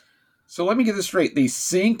 So let me get this straight. They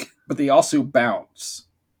sink, but they also bounce.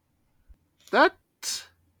 This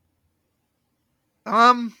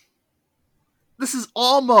is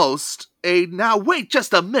almost a now wait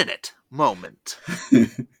just a minute moment.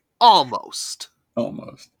 Almost.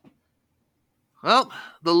 Well,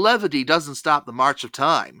 the levity doesn't stop the march of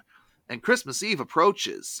time, and Christmas Eve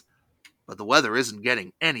approaches. But the weather isn't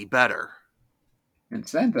getting any better. And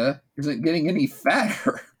Santa isn't getting any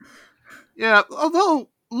fatter. Yeah,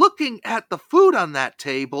 although looking at the food on that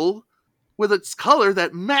table, with its color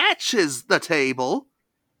that matches the table,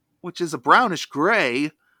 which is a brownish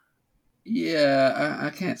gray. Yeah,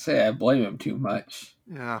 I can't say I blame him too much.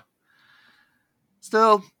 Yeah.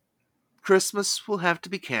 Still, Christmas will have to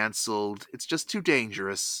be canceled. It's just too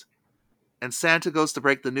dangerous. And Santa goes to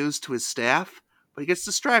break the news to his staff, but he gets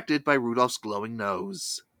distracted by Rudolph's glowing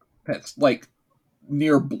nose. That's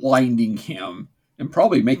near blinding him and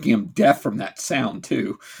probably making him deaf from that sound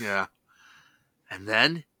too. Yeah. And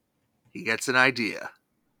then he gets an idea.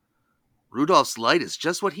 Rudolph's light is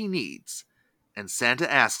just what he needs, and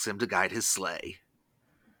Santa asks him to guide his sleigh.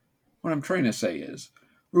 What I'm trying to say is,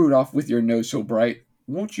 Rudolph, with your nose so bright,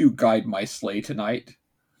 won't you guide my sleigh tonight?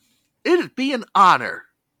 It'd be an honor.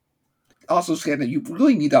 Also, Santa, you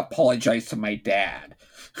really need to apologize to my dad.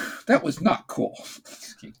 That was not cool.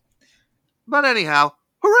 But anyhow,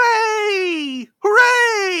 hooray!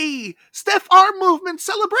 Hooray! Steph Arm Movement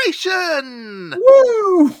celebration!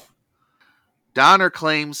 Woo! Donner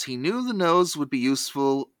claims he knew the nose would be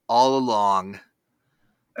useful all along,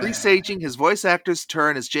 presaging his voice actor's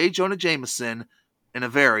turn as J. Jonah Jameson in a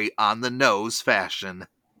very on-the-nose fashion.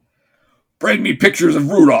 Bring me pictures of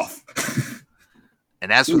Rudolph!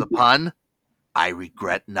 And as for the pun, I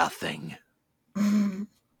regret nothing.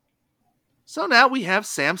 So now we have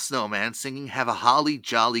Sam Snowman singing Have a Holly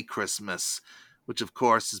Jolly Christmas, which of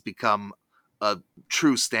course has become a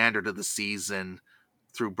true standard of the season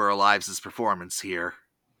through Burl Ives' performance here.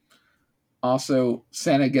 Also,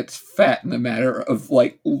 Santa gets fat in a matter of,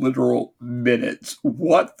 like, literal minutes.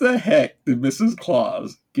 What the heck did Mrs.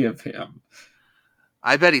 Claus give him?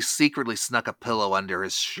 I bet he secretly snuck a pillow under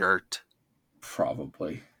his shirt.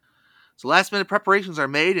 Probably. So last-minute preparations are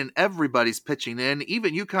made and everybody's pitching in,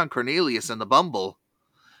 even Yukon Cornelius and the Bumble,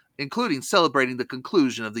 including celebrating the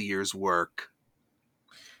conclusion of the year's work.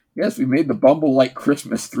 Yes, we made the Bumble like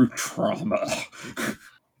Christmas through trauma.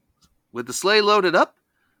 With the sleigh loaded up,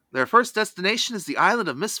 their first destination is the island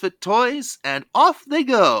of misfit toys, and off they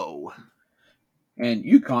go. And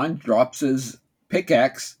Yukon drops his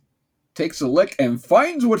pickaxe, takes a lick, and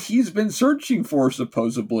finds what he's been searching for,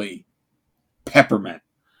 supposedly. Peppermint.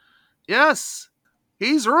 Yes,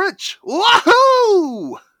 he's rich.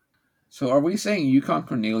 Wahoo! So are we saying Yukon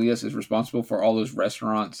Cornelius is responsible for all those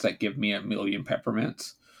restaurants that give me 1,000,000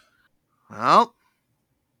 peppermints? Well,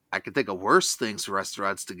 I could think of worse things for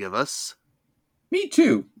restaurants to give us. Me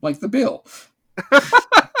too, like the bill.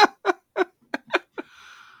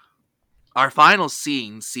 Our final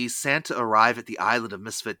scene sees Santa arrive at the island of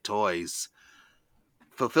misfit toys,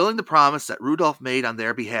 fulfilling the promise that Rudolph made on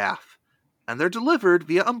their behalf, and they're delivered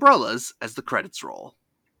via umbrellas as the credits roll.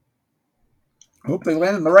 Hope they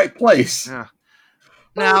land in the right place. Yeah.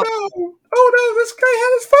 Now, oh no, this guy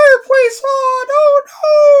had his fireplace on!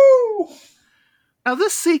 Oh no! Now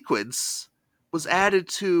this sequence was added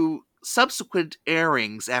to subsequent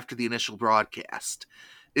airings after the initial broadcast,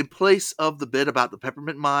 in place of the bit about the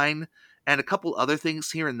peppermint mine and a couple other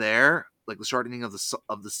things here and there, like the shortening of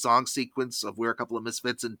the song sequence of We're a Couple of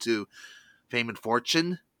Misfits into Fame and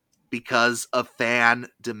Fortune, because of fan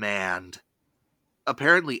demand.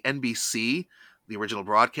 Apparently NBC, the original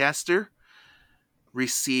broadcaster,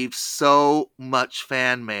 received so much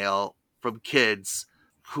fan mail from kids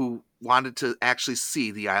who wanted to actually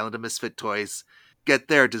see the Island of Misfit Toys get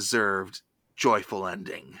their deserved joyful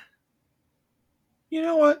ending. You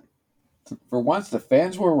know what? For once, the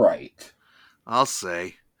fans were right. I'll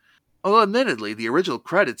say. Although admittedly, the original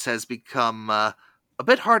credits has become a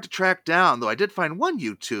bit hard to track down, though I did find one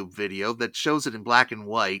YouTube video that shows it in black and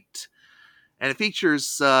white, and it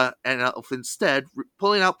features an elf instead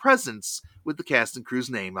pulling out presents with the cast and crew's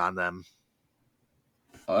name on them.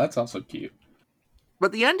 Oh, that's also cute.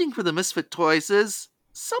 But the ending for the Misfit Toys is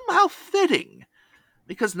somehow fitting,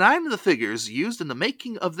 because 9 of the figures used in the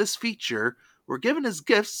making of this feature were given as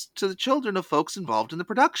gifts to the children of folks involved in the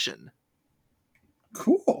production.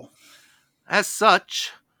 Cool. As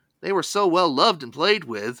such, they were so well loved and played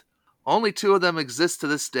with, only 2 of them exist to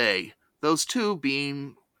this day, those 2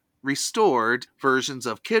 being restored versions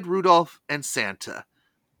of Kid Rudolph and Santa,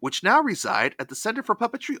 which now reside at the Center for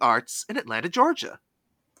Puppetry Arts in Atlanta, Georgia.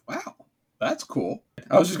 Wow, that's cool.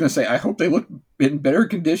 I was just going to say, I hope they look in better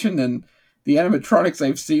condition than the animatronics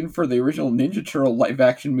I've seen for the original Ninja Turtle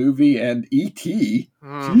live-action movie and E.T.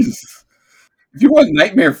 Jesus. If you want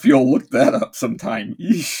nightmare fuel, look that up sometime.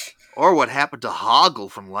 Eesh. Or what happened to Hoggle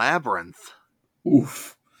from Labyrinth.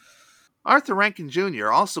 Oof. Arthur Rankin Jr.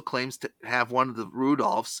 also claims to have one of the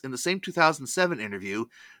Rudolphs in the same 2007 interview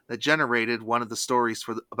that generated one of the stories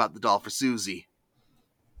about the doll for Susie.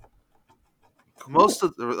 Cool. Most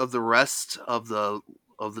of the rest of the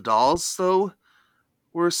dolls, though,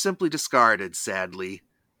 were simply discarded, sadly,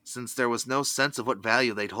 since there was no sense of what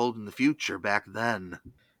value they'd hold in the future back then.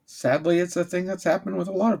 Sadly, it's a thing that's happened with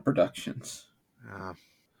a lot of productions.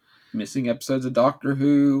 Missing episodes of Doctor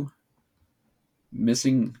Who,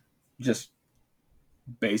 missing just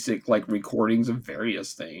basic, like, recordings of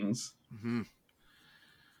various things. Mm-hmm.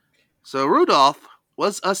 So Rudolph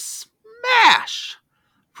was a smash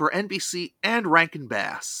for NBC and Rankin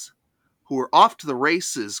Bass, who were off to the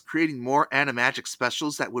races creating more animagic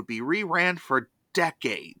specials that would be reran for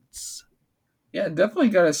decades. Yeah, definitely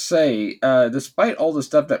gotta say, despite all the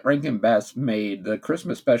stuff that Rankin Bass made, the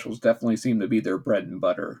Christmas specials definitely seem to be their bread and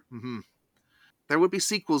butter. Mm-hmm. There would be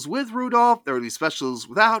sequels with Rudolph, there would be specials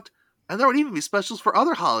without, and there would even be specials for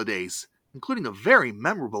other holidays, including a very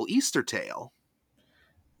memorable Easter tale.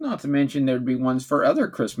 Not to mention there'd be ones for other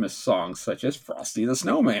Christmas songs, such as Frosty the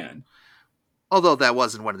Snowman. Although that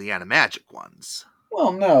wasn't one of the animagic ones.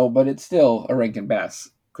 Well, no, but it's still a Rankin Bass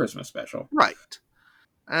Christmas special. Right.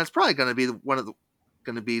 And it's probably going to be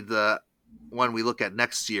the one we look at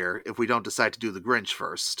next year if we don't decide to do the Grinch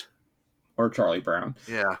first. Or Charlie Brown.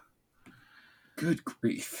 Yeah. Good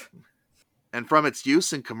grief. And from its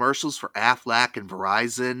use in commercials for Aflac and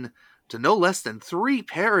Verizon to no less than 3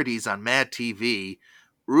 parodies on Mad TV,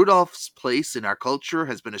 Rudolph's place in our culture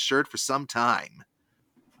has been assured for some time.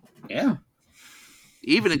 Yeah.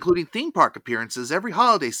 Even including theme park appearances every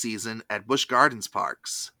holiday season at Busch Gardens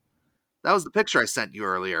parks. That was the picture I sent you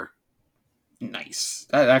earlier. Nice.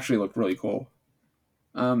 That actually looked really cool.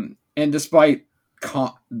 And despite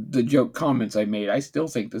the joke comments I made, I still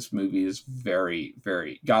think this movie is very,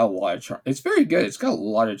 got a lot of charm. It's very good. It's got a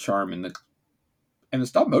lot of charm, and the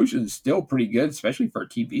stop motion is still pretty good, especially for a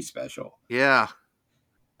TV special. Yeah.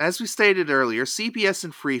 As we stated earlier, CBS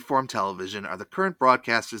and Freeform Television are the current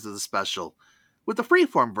broadcasters of the special, with the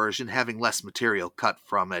Freeform version having less material cut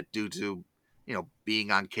from it due to,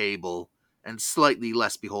 being on cable and slightly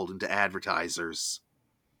less beholden to advertisers.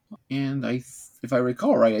 And if I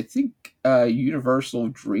recall right, I think Universal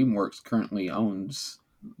DreamWorks currently owns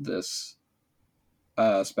this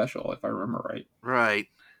special, if I remember right. Right.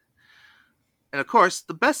 And of course,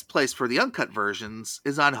 the best place for the uncut versions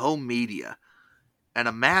is on home media, and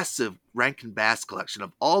a massive Rankin Bass collection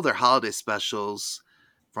of all their holiday specials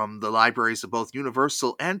from the libraries of both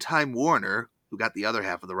Universal and Time Warner, who got the other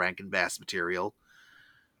half of the Rankin Bass material,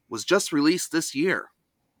 was just released this year.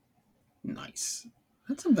 Nice.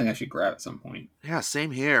 That's something I should grab at some point. Yeah,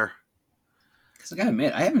 same here. Because I gotta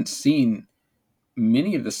admit, I haven't seen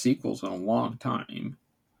many of the sequels in a long time.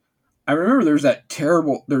 I remember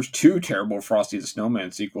there's two terrible Frosty the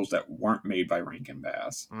Snowman sequels that weren't made by Rankin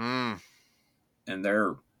Bass. And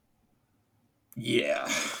they're... yeah.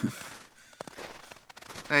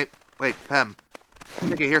 Hey, wait, Pem. I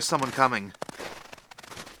think I hear someone coming.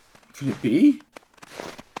 Could it be?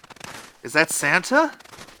 Is that Santa?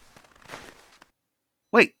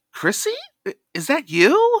 Wait, Chrissy? Is that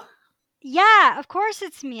you? Yeah, of course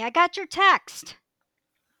it's me. I got your text.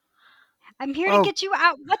 I'm here to get you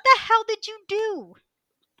out. What the hell did you do?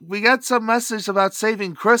 We got some message about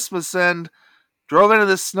saving Christmas and drove into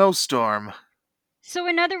this snowstorm. So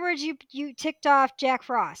in other words, you ticked off Jack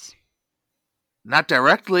Frost. Not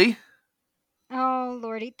directly. Oh,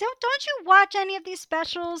 Lordy. Don't you watch any of these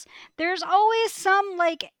specials? There's always some,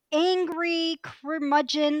 angry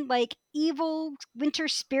curmudgeon, evil winter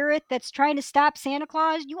spirit that's trying to stop Santa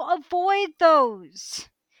Claus. You avoid those.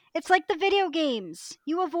 It's like the video games.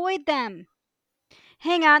 You avoid them.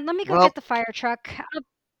 Hang on, let me go get the fire truck. I'll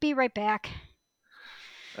be right back.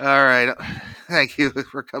 All right. Thank you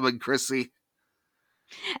for coming, Chrissy.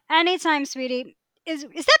 Anytime, sweetie. Is that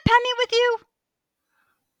Pemmy with you?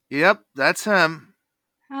 Yep, that's him.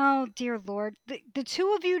 Oh, dear Lord. The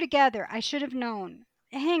two of you together, I should have known.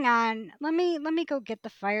 Hang on. Let me go get the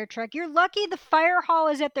fire truck. You're lucky the fire hall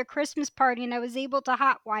is at their Christmas party and I was able to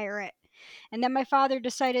hotwire it. And then my father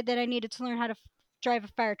decided that I needed to learn how to drive a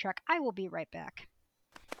fire truck. I will be right back.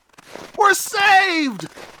 We're saved!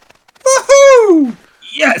 Woohoo!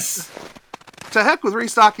 Yes! To heck with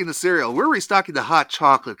restocking the cereal. We're restocking the hot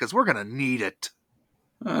chocolate because we're going to need it.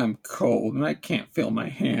 I'm cold and I can't feel my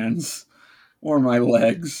hands or my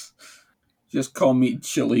legs. Just call me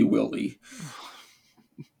Chilly Willy.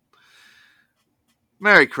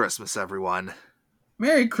 Merry Christmas, everyone.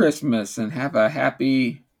 Merry Christmas and have a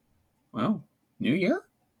happy, New Year?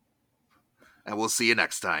 And we'll see you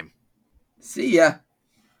next time. See ya.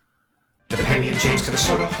 The Penny and James kind of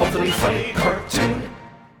sort of hopefully funny cartoon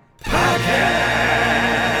podcast.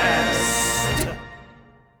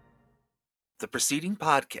 The preceding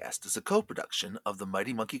podcast is a co-production of the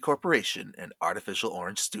Mighty Monkey Corporation and Artificial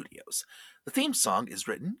Orange Studios. The theme song is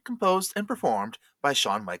written, composed, and performed by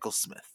Shawn Michael Smith.